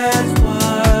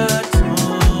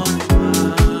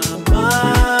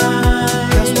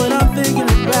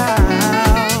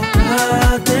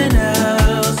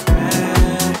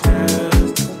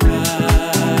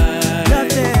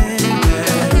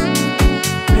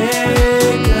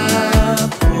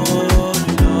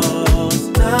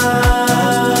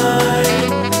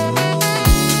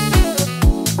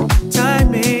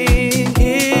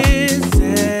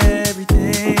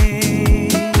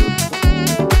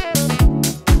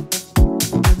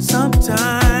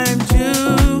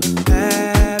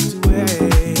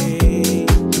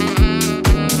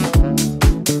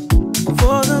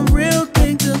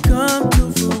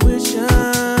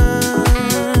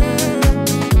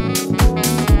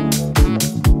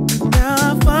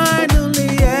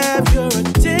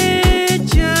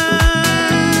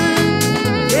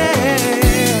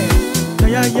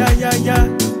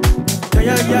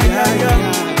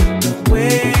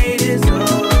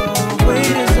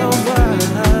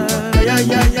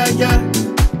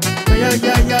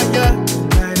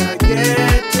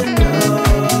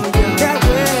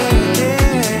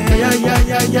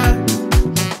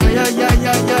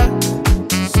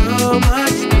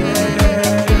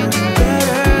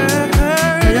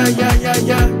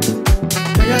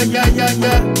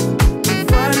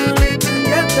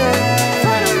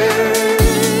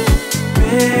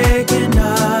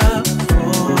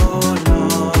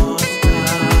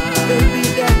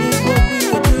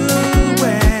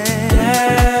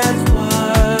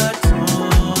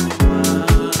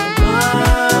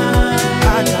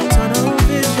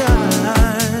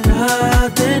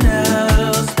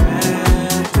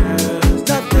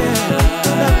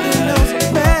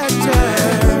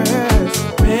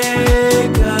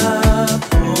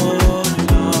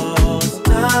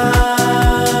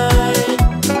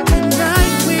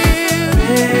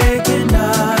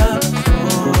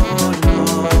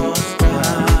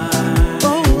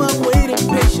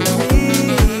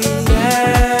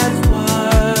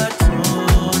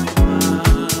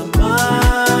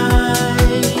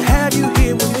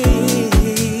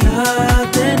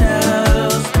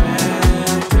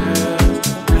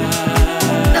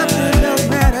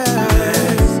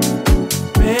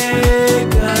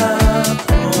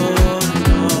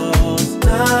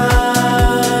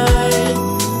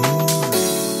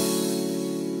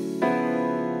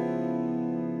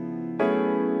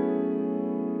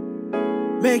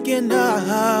 making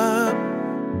up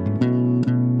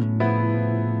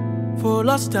for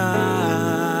lost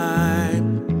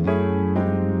time.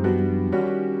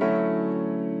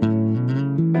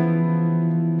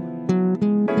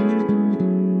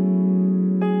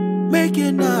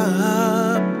 Making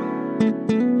up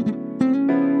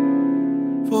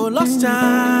for lost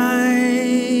time.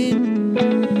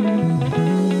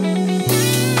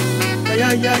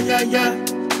 Yeah, yeah, yeah, yeah.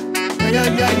 Yeah,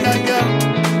 yeah, yeah, yeah.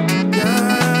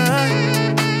 Yeah.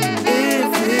 It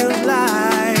feels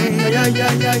like yeah,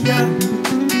 yeah, yeah, yeah.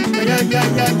 Yeah, yeah,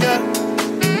 yeah, yeah.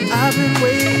 I've been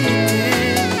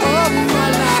waiting all my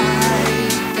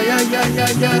life. Yeah, yeah,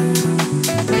 yeah, yeah.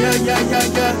 Yeah, yeah,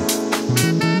 yeah, yeah.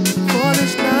 For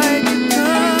this night to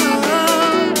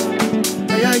come.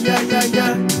 Yeah, yeah, yeah,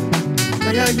 yeah.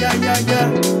 Yeah, yeah, yeah, yeah.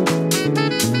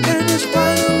 And it's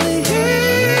finally here.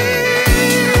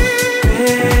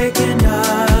 Picking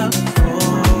up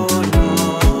for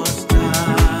lost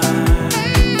time.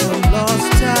 For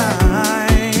lost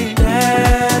time.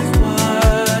 That's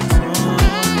what's on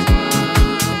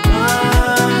my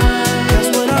mind. That's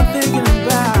what I'm thinking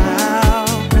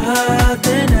about.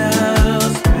 Nothing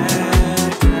else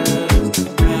matters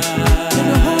in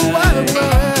the whole wide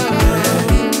world.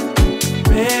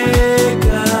 Pick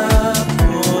up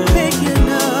for picking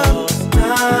up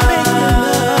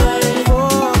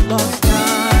for lost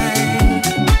time.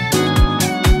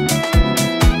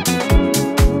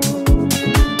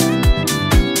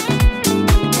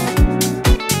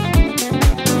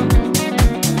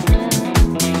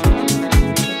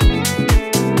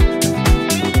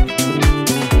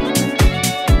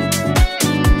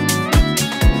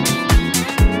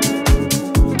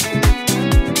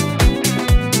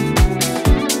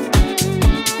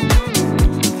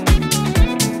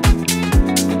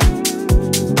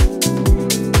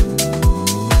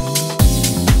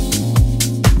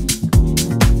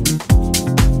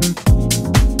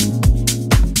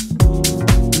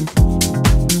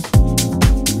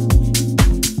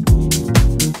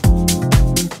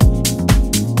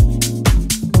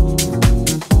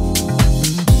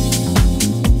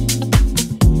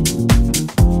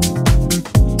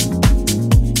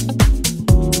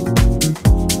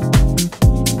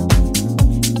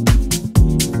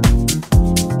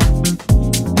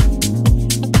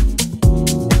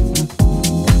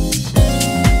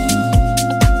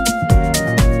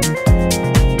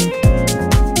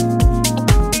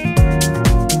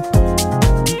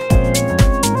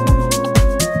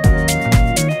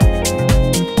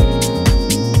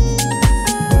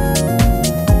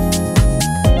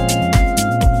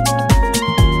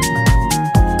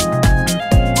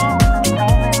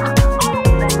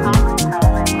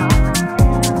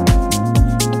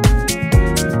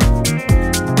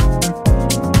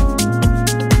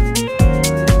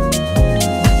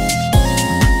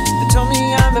 They tell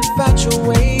me I'm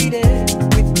infatuated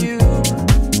with you.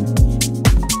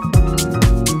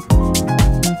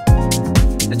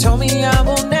 They tell me I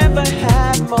will never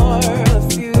have more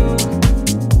of you.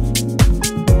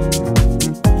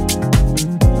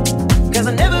 'Cause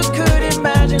I never could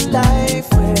imagine life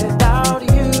without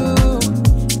you.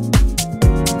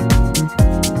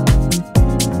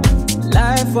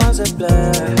 Life was a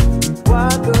blur.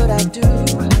 What would I do?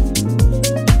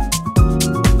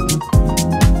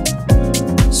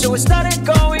 So I started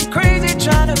going crazy,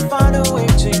 trying to find a way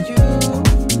to you.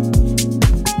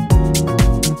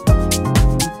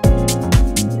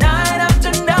 Night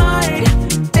after night,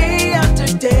 day after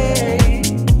day.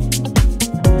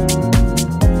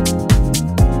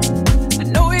 I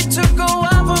know it took a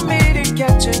while for me to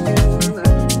get to you,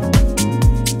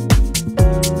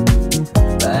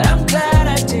 but I'm glad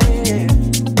I did.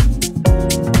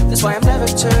 That's why I'm never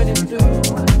turning blue.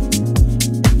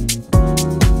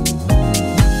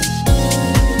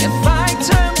 If I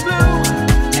turn blue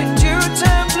and you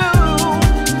turn blue,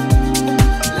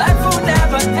 life will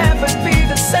never ever be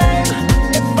the same.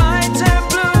 If I turn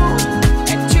blue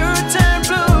and you turn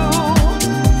blue,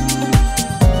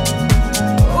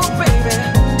 oh baby.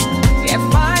 If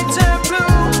I turn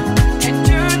blue and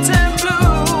you turn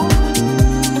blue,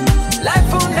 life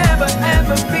will never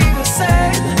ever be the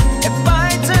same. If I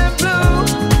turn blue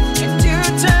and you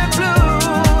turn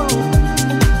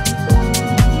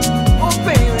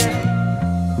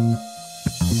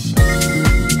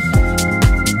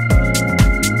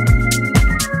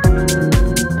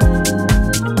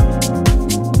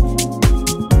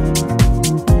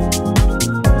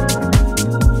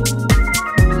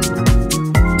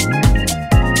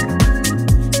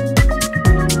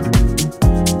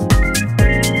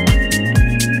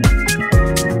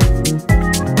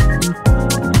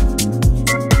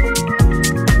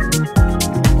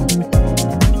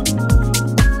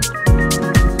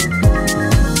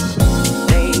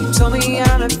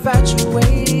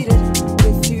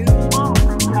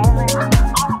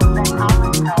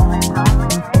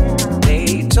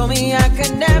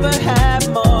never have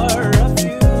more of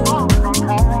you.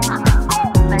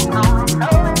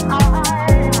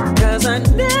 'Cause I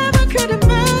never could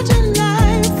imagine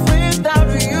life without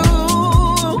you.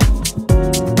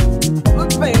 But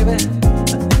baby,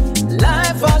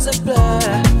 life was a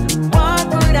blur. What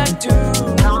would I do?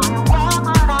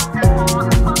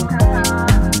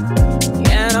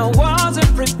 And I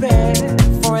wasn't prepared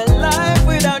for a life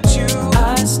without you.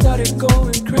 I started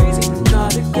going crazy,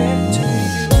 trying to get to you.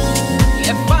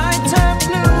 If I turn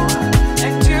blue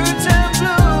and you turn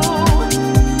blue,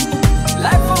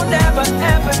 life will never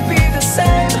ever be the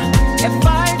same. If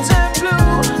I turn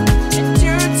blue and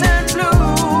you turn blue,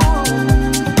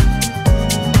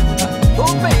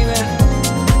 oh baby.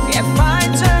 If I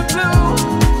turn blue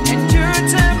and you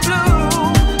turn blue,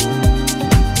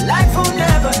 life will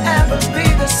never ever be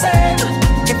the same.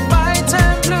 If I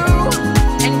turn blue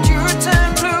and you turn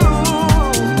blue,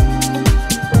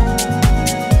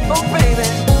 oh baby.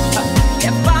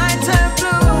 If I turn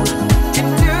blue and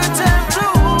you turn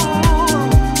blue,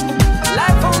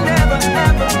 life will never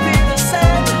ever be the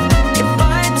same. If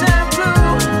I turn blue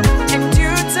and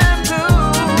you turn blue,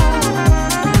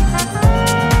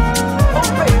 oh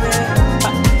baby.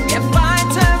 If I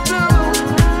turn blue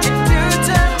and you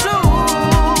turn blue,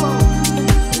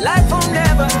 life will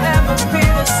never ever be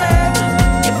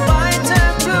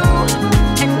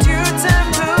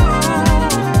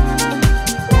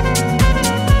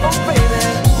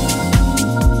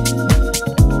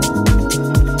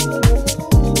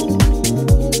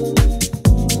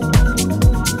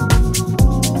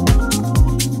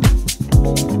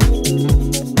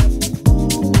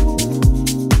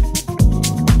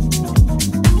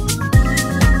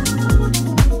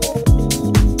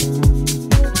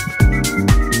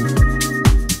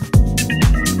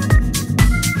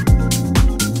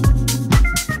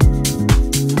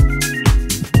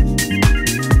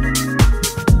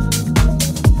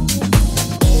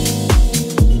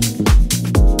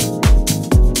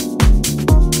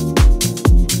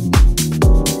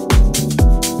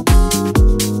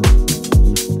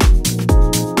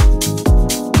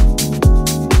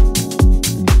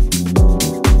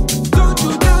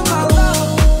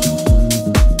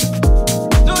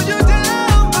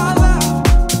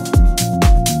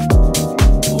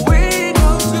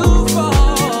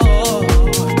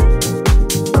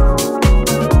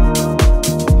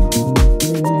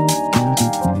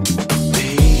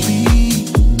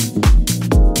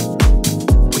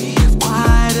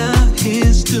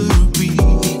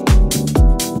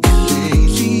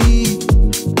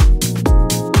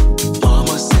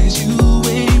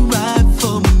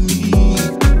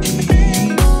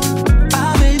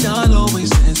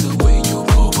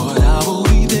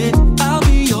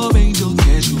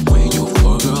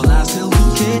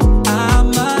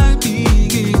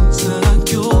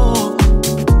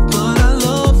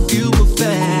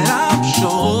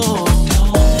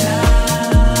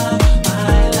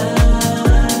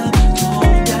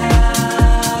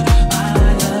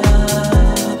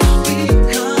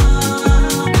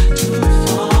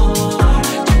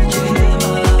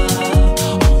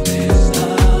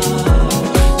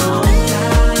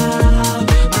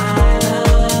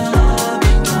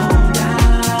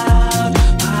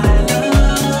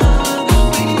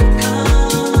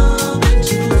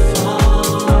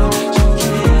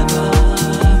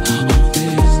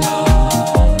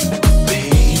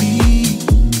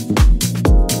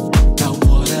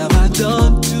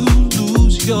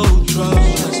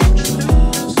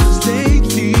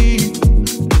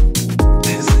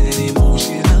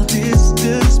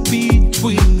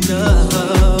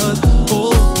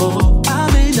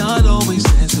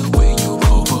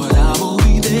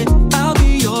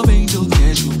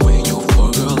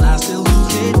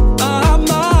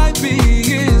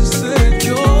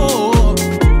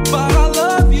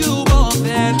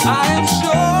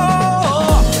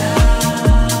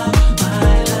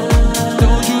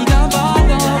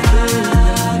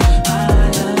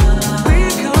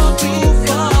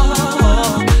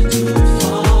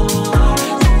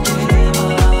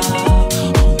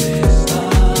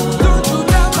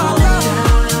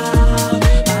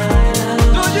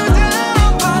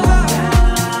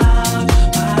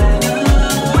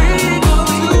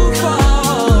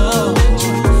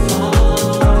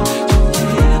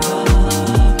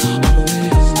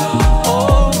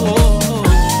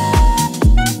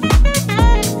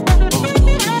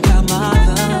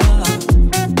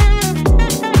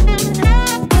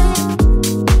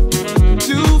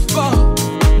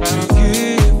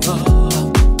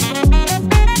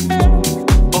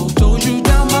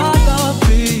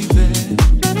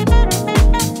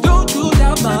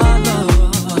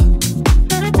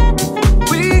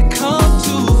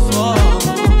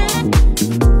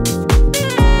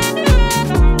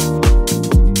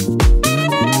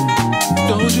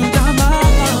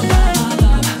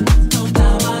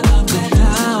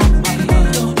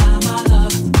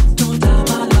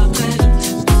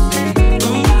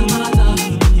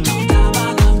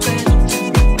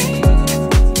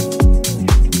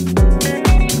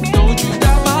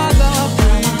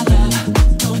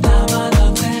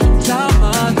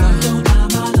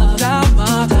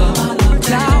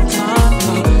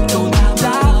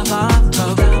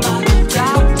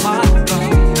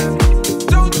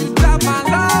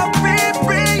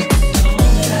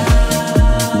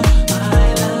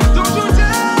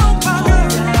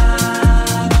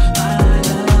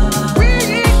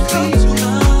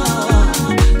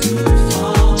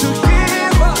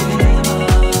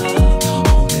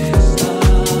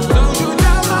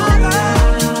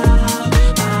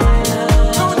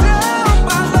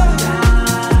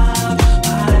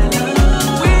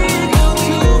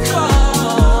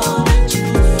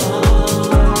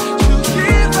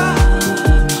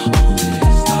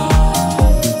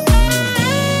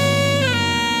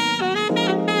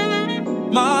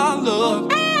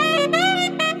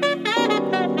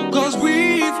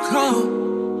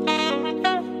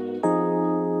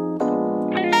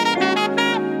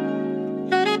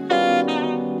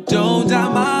Don't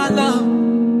doubt my love.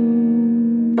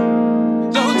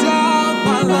 Don't doubt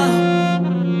my love.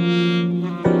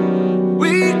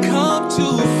 We come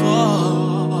too far.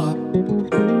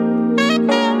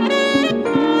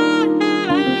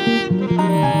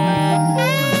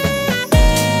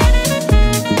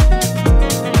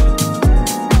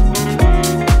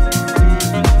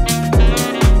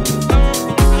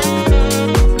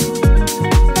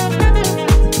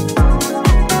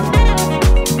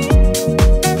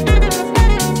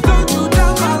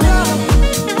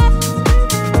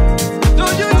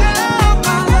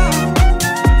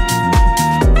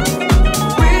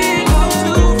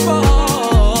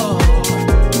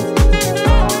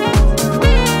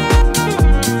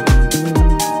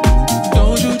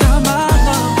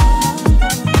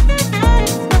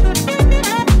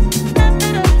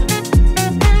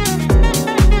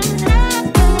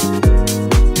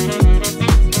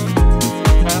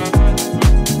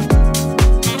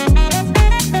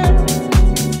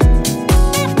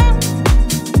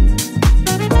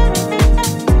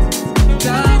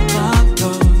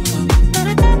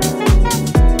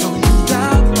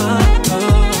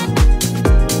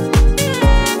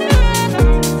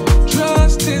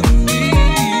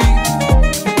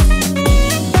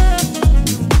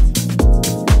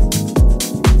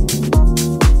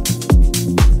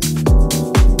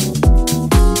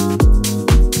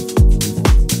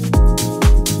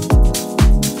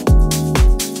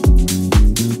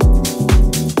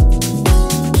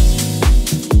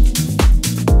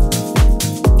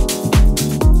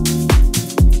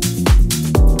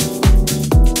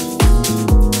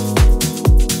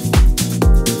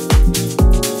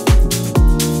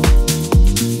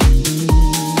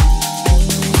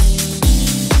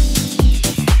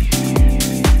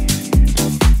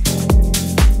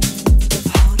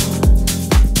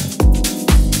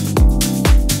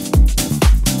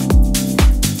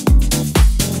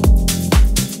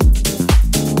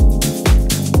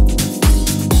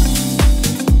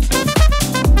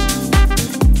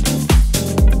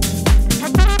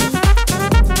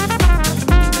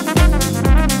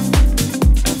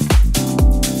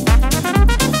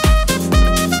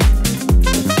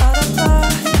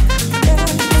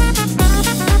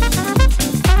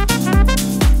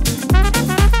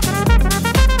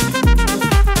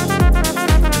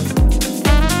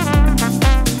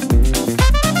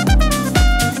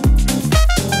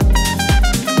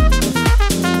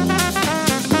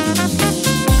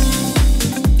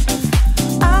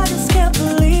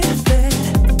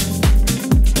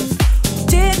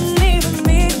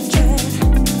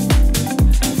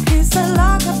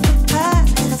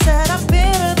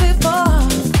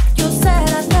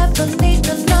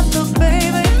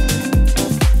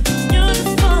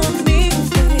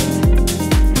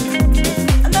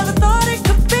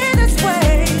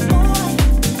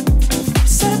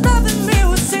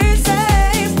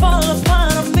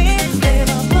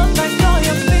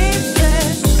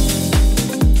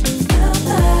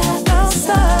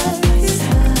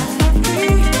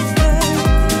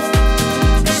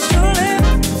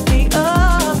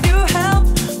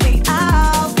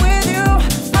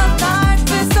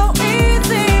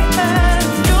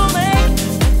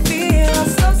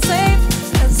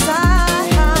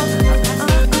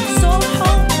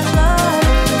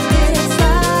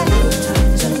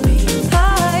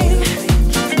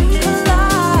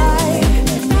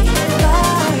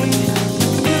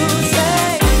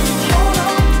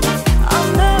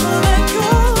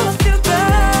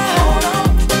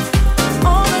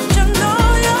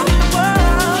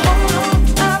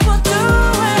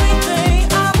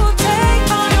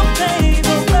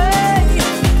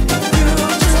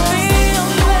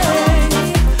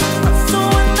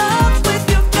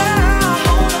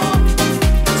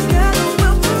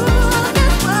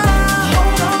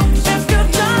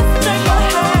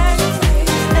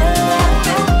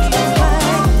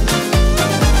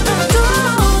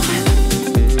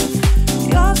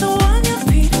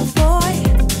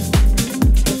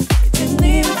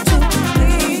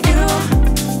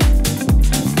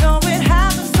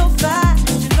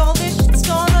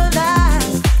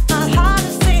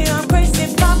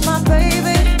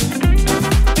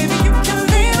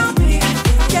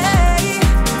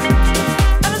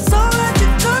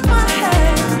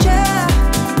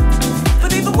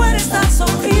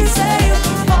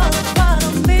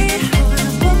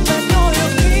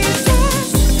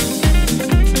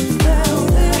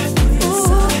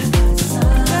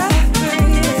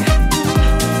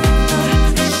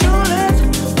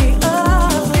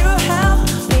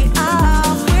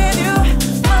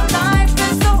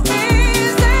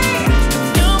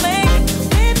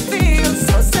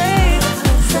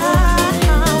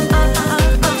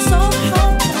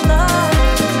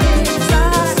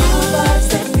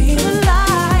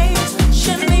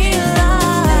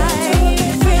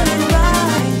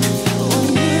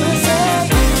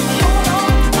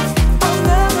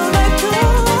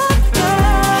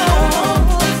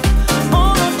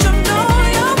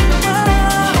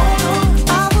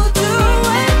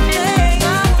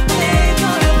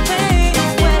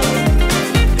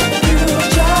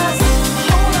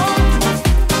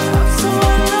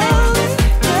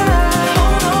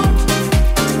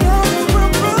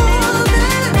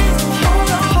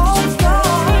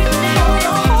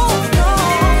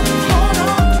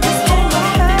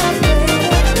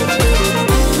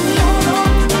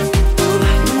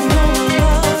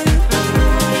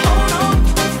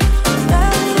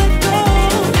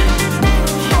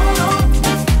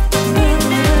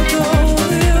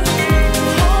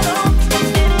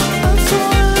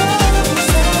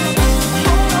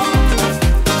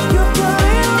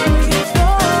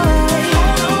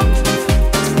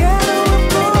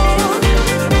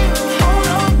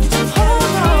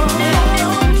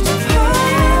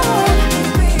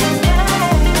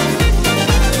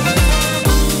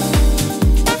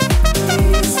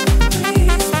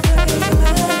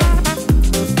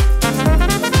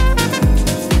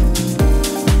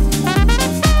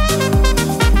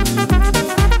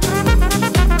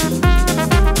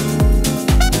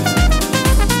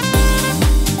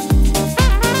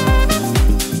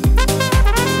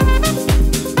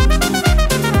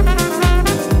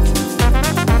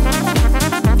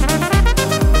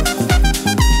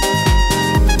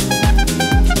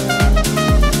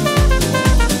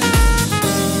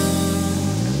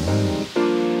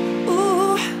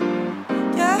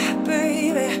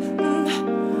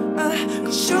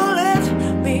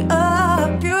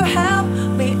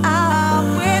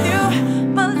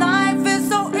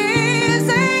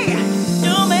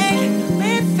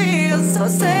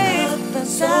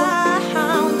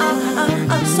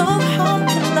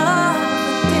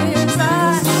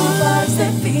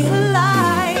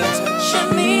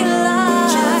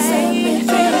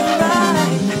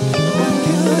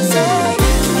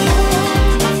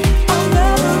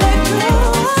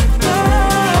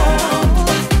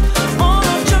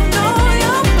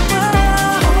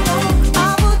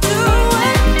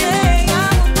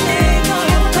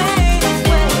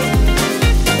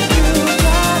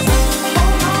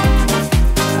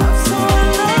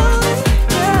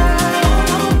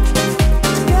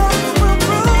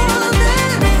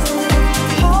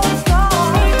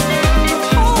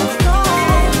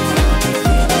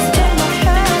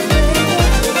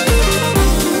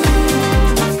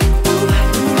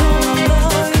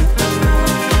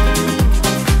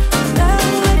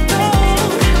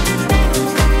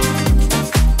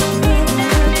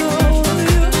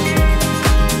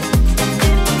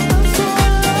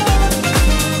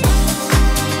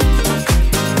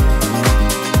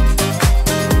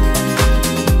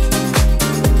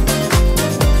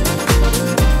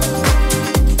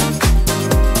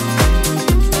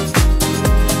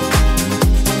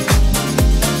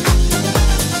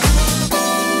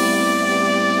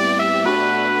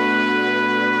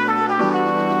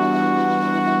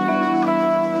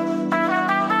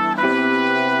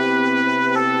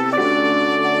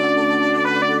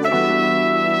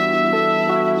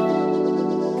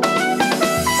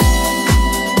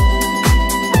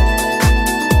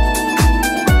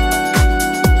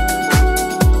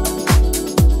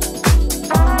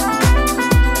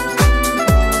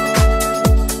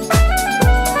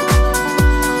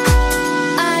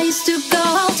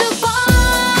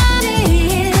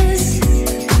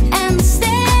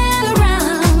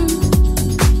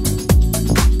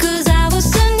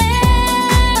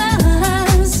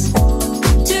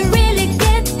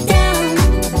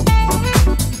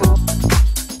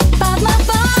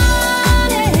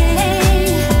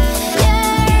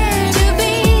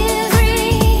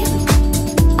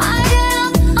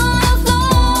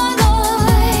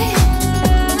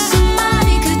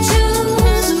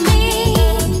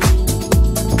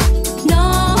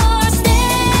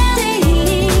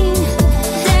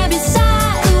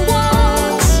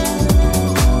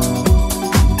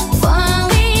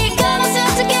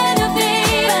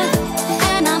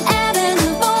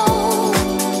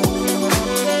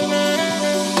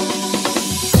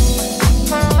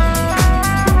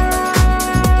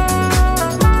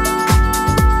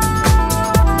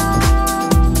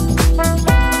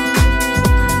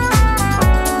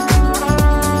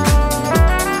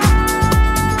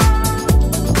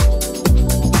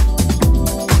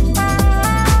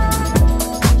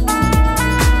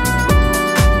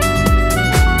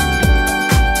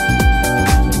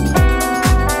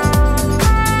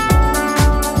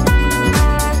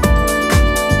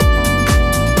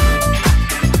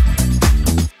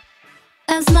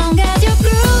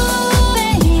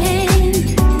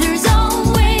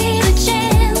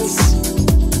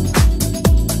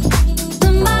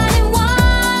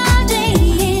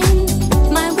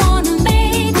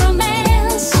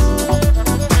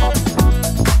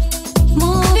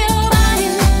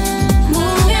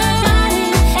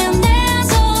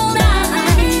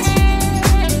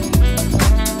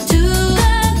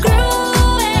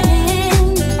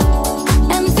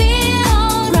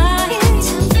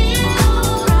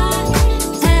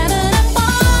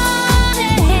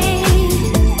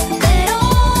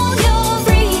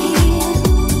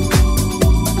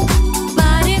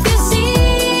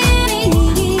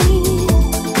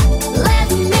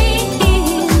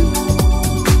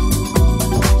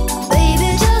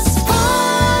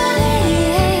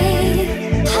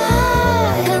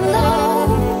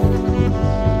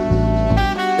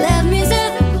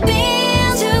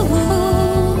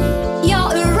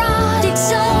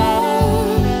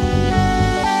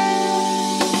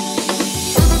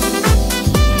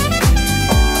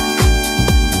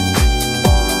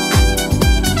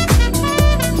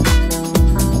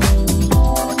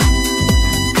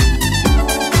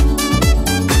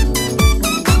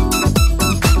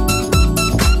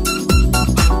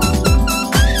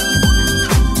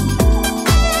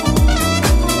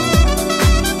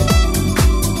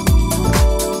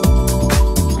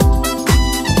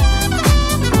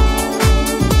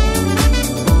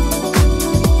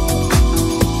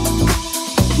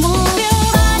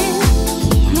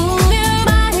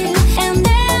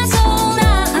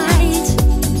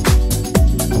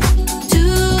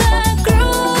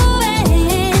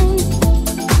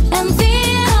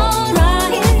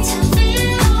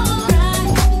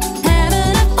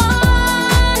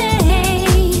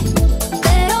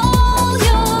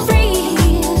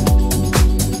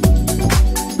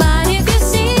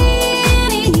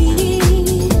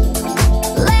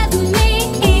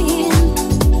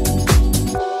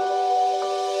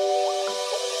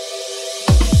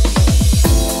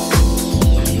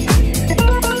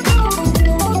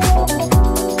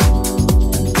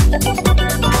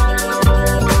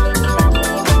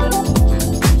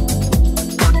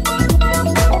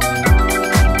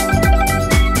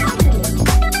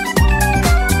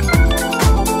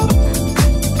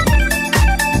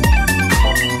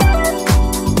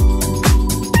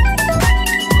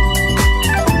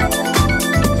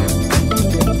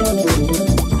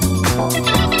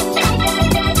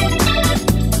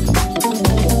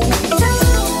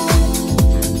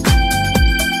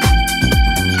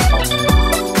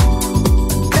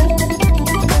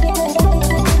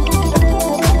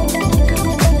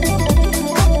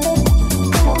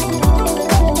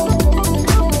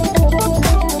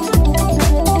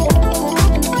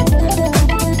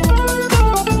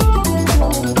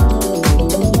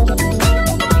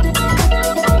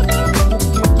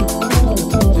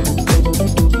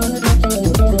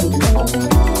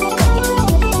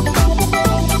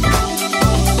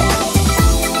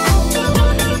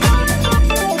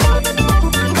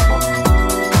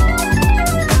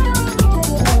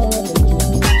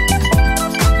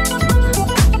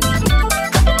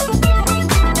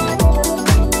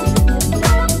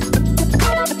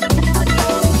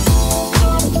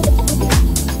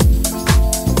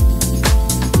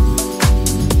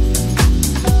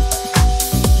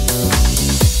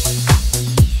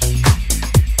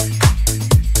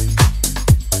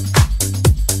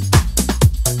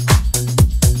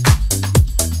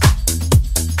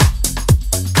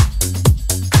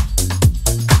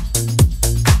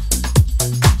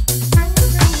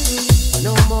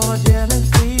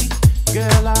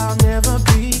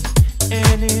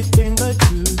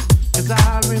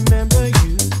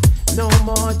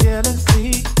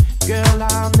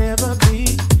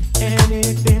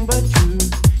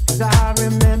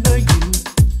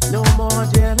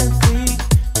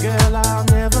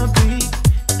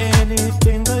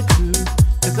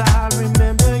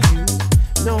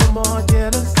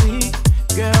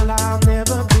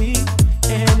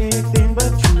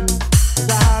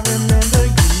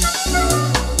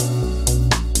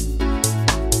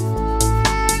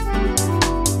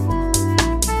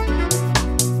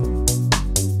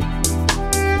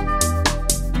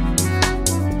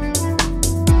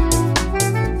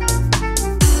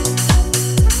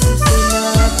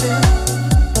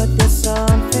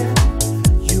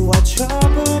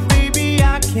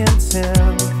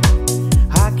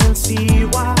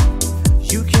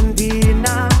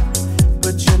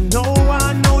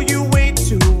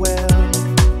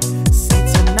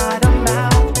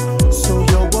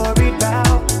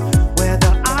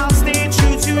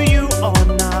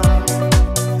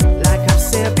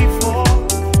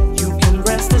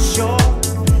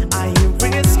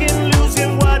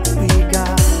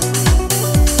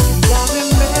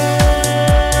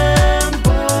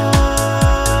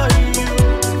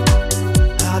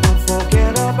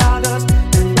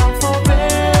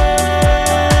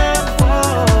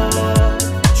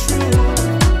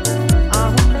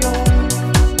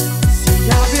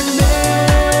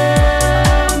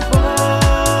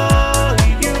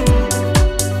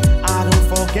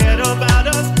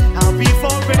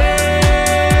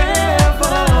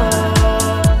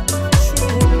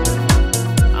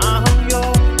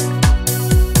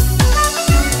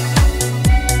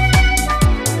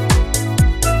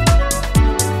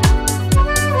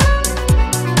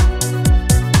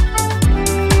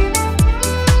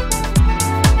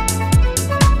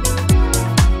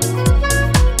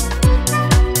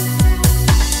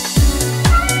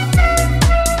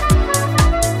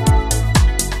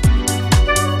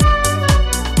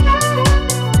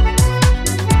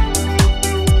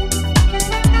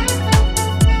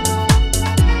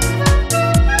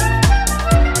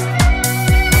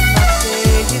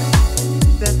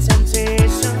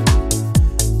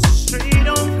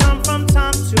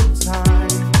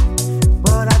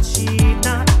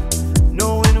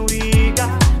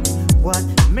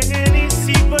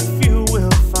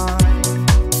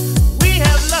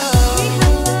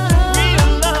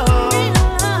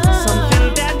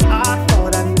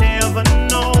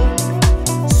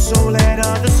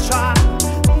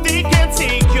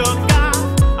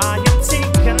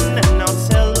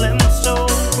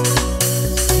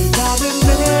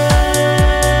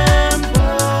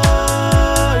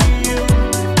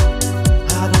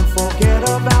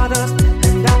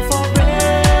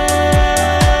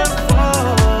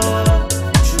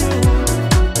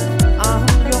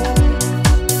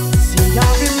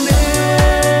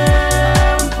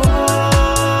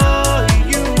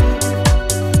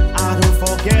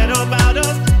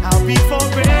 be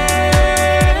forever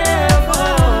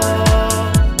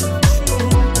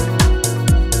true.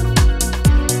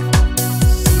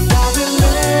 I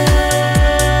remember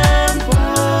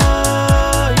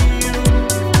you.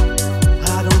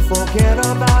 I don't forget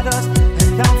about us,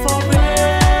 and I'm forever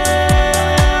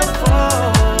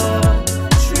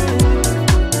true.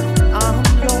 I'm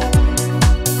yours.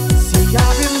 See, I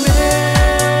remember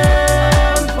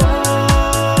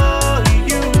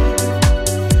you.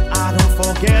 I don't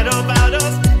forget about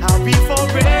us. I'll be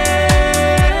forever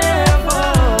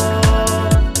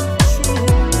true.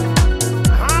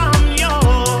 I'm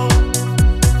yours.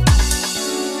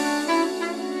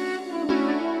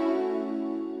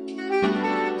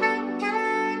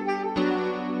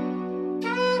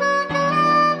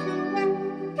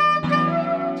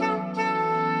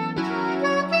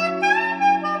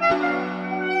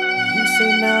 You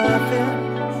say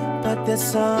nothing, but there's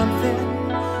something.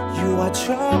 You are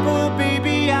trouble,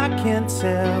 baby, I can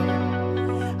tell.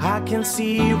 I can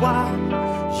see why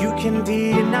you can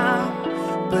deny,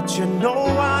 but you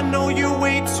know you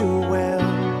way too well.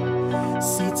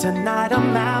 See, tonight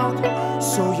I'm out,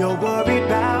 so you're worried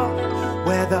about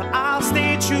whether I'll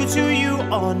stay true to you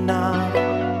or not.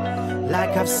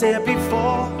 Like I've said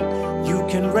before, you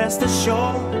can rest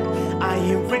assured I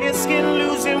ain't risking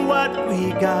losing what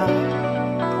we got.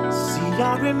 See,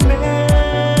 I remember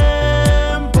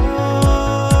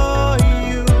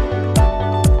you.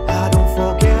 I don't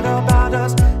forget about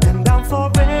us, and I'm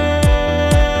forever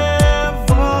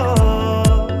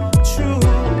true.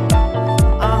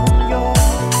 I'm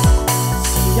yours.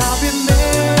 See, I remember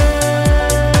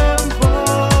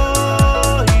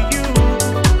you.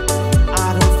 I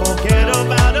don't forget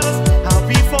about us. I'll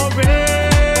be forever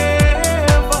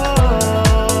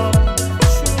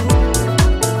true.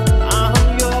 I'm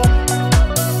yours.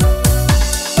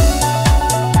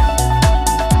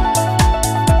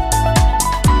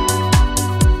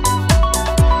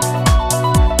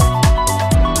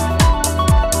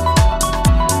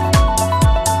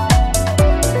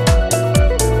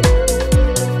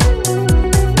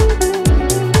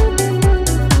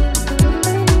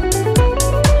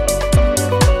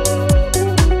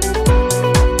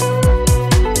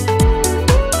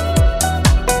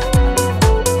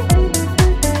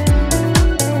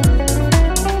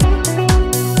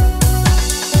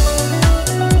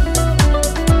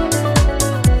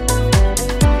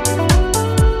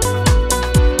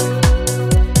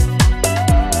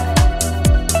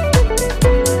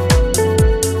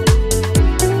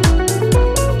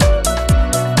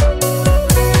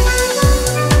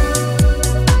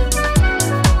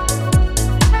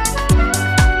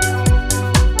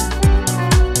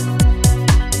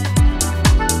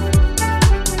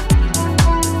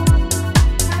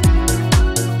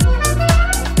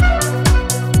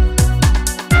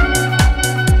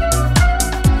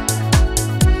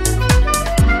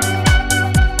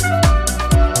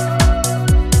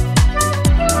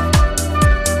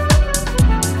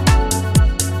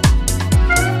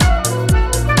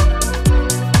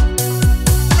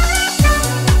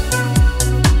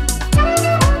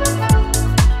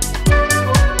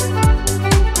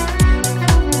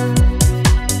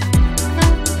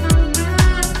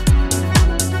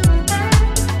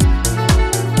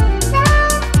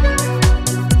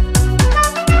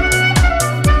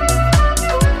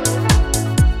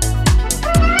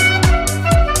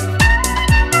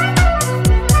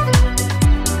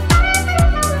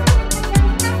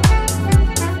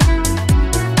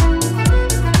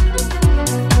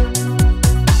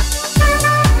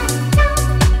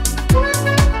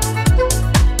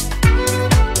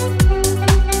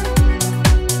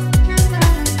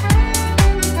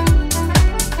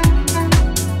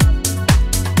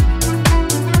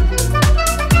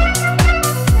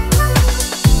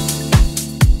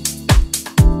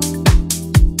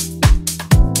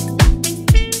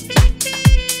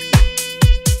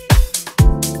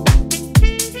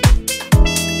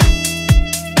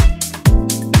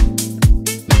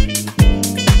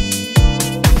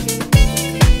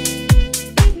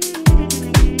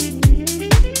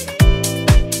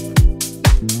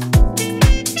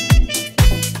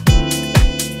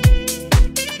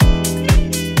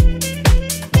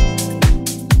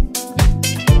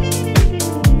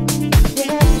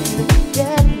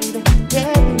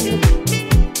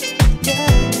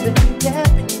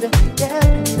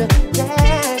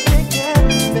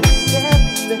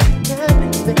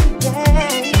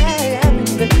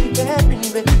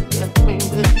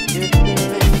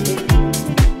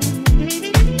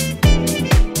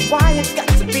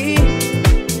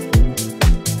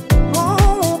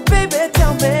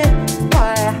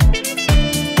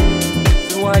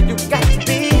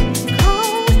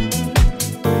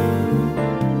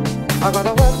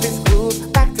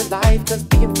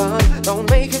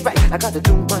 gotta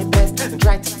do my best and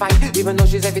try to fight, even though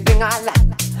she's everything I lack.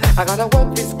 I gotta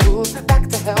work this groove back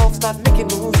to health, start making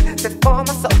moves, set for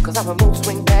myself, cause I remove,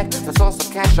 swing back, the source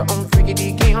of cash, your own freaky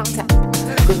DK on tap.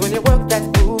 Cause when you work that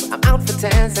groove, I'm out for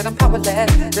 10, said I'm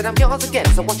powerless, then I'm yours again.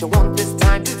 So what you want this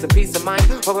time, some peace of mind,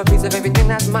 or a piece of everything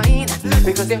that's mine.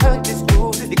 Because you heard this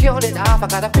groove, you killed it off, I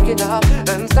gotta pick it up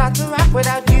and start to rock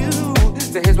without you.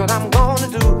 So here's what I'm gonna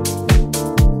do,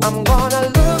 I'm gonna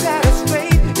look at her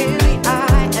straight in the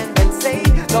eye and then say,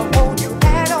 the hold you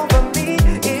had over me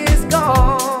is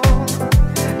gone.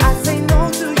 I say no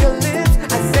to your lips,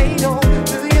 I say no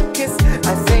to your kiss,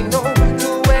 I say no to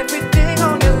everything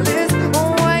on your list.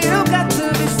 Oh, why you got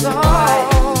to be so?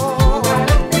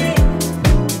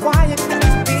 Why you got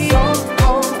to be so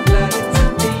cold-blooded to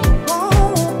me?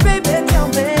 Oh, baby, tell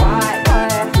me why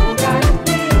you gotta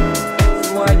be?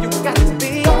 Why you got to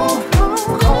be so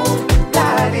cold-blooded?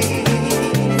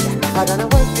 I gotta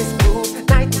work this groove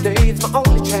night and day, it's my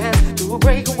only chance to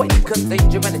break away. Cause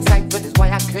danger and excitement is why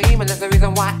I came, and that's the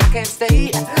reason why I can't stay.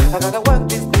 I gotta work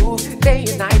this groove day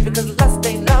and night, because lust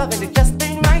ain't love and it just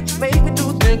ain't right. You make me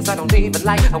do things I don't even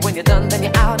like, and when you're done then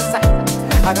you're out of sight.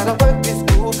 I gotta work this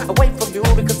groove away from you,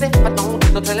 because if I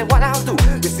don't, no telling what I'll do.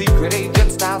 Your secret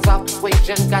agent styles of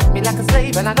persuasion got me like a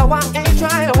slave, and I know I ain't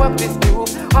trying to work this groove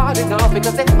hard enough,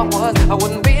 because if I was, I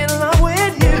wouldn't be in love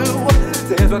with you.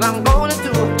 So here's what I'm gonna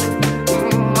do,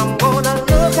 I'm gonna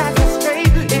look at you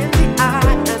straight in the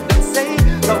eye and then say,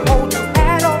 the hold you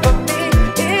had over me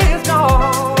is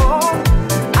gone.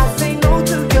 I say no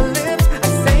to your lips, I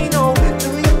say no to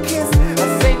your kiss, I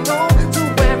say no to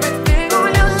everything on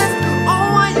your list. Oh,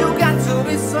 why you got to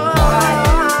be so?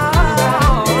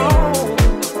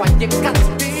 Why you got to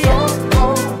be so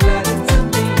cold-blooded to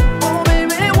me? Oh,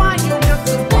 baby, why you got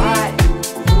to be? Why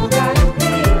you gotta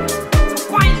be?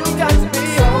 Why you got to be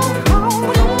so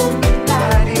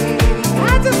cold-blooded?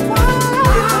 I just wanna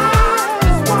love you.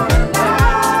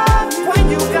 Why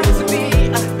you got to be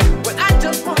when I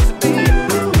just want to be?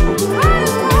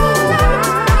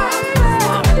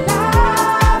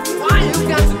 Why you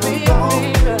got to be so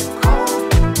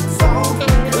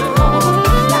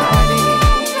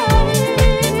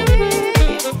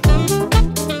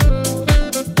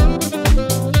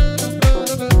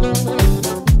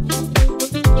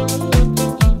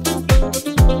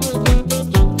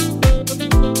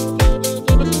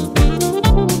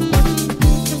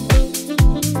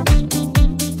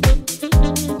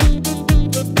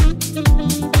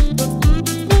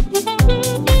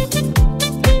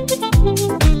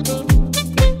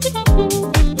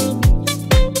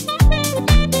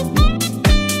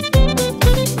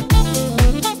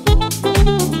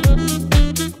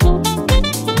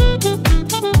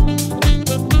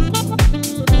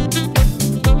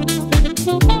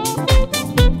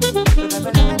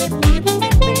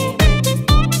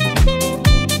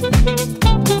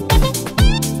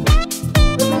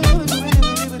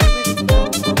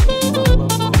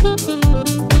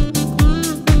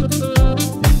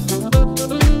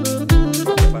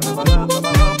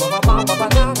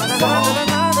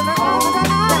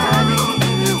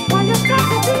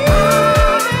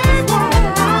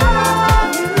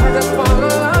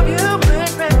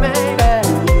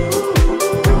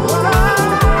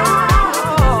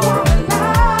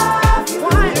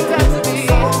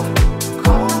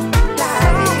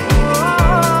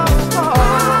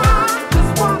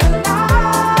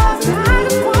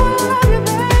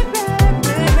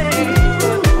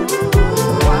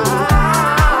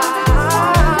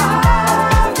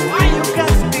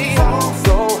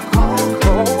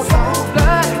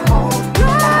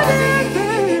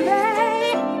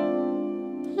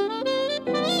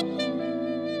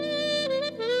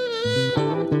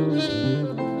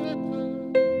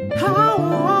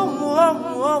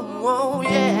oh,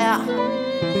 yeah.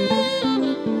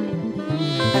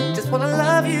 I just wanna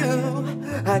love you.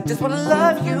 I just wanna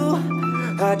love you.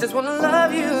 I just wanna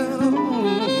love you.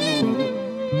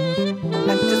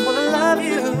 I just wanna love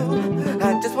you.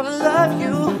 I just wanna love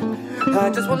you. I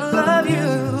just wanna love you.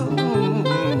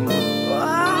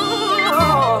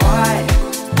 Oh, why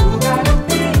you gotta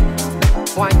be?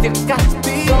 Why you got to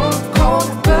be so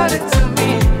cold-blooded to me?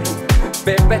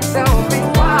 Baby, tell me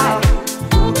why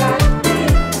you gotta be.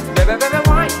 Baby, baby,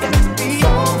 why you got to be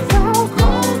so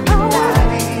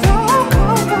cold-blooded? So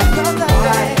cold-blooded.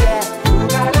 Why you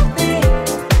gotta be?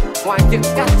 Why you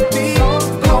got to be so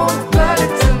cold-blooded?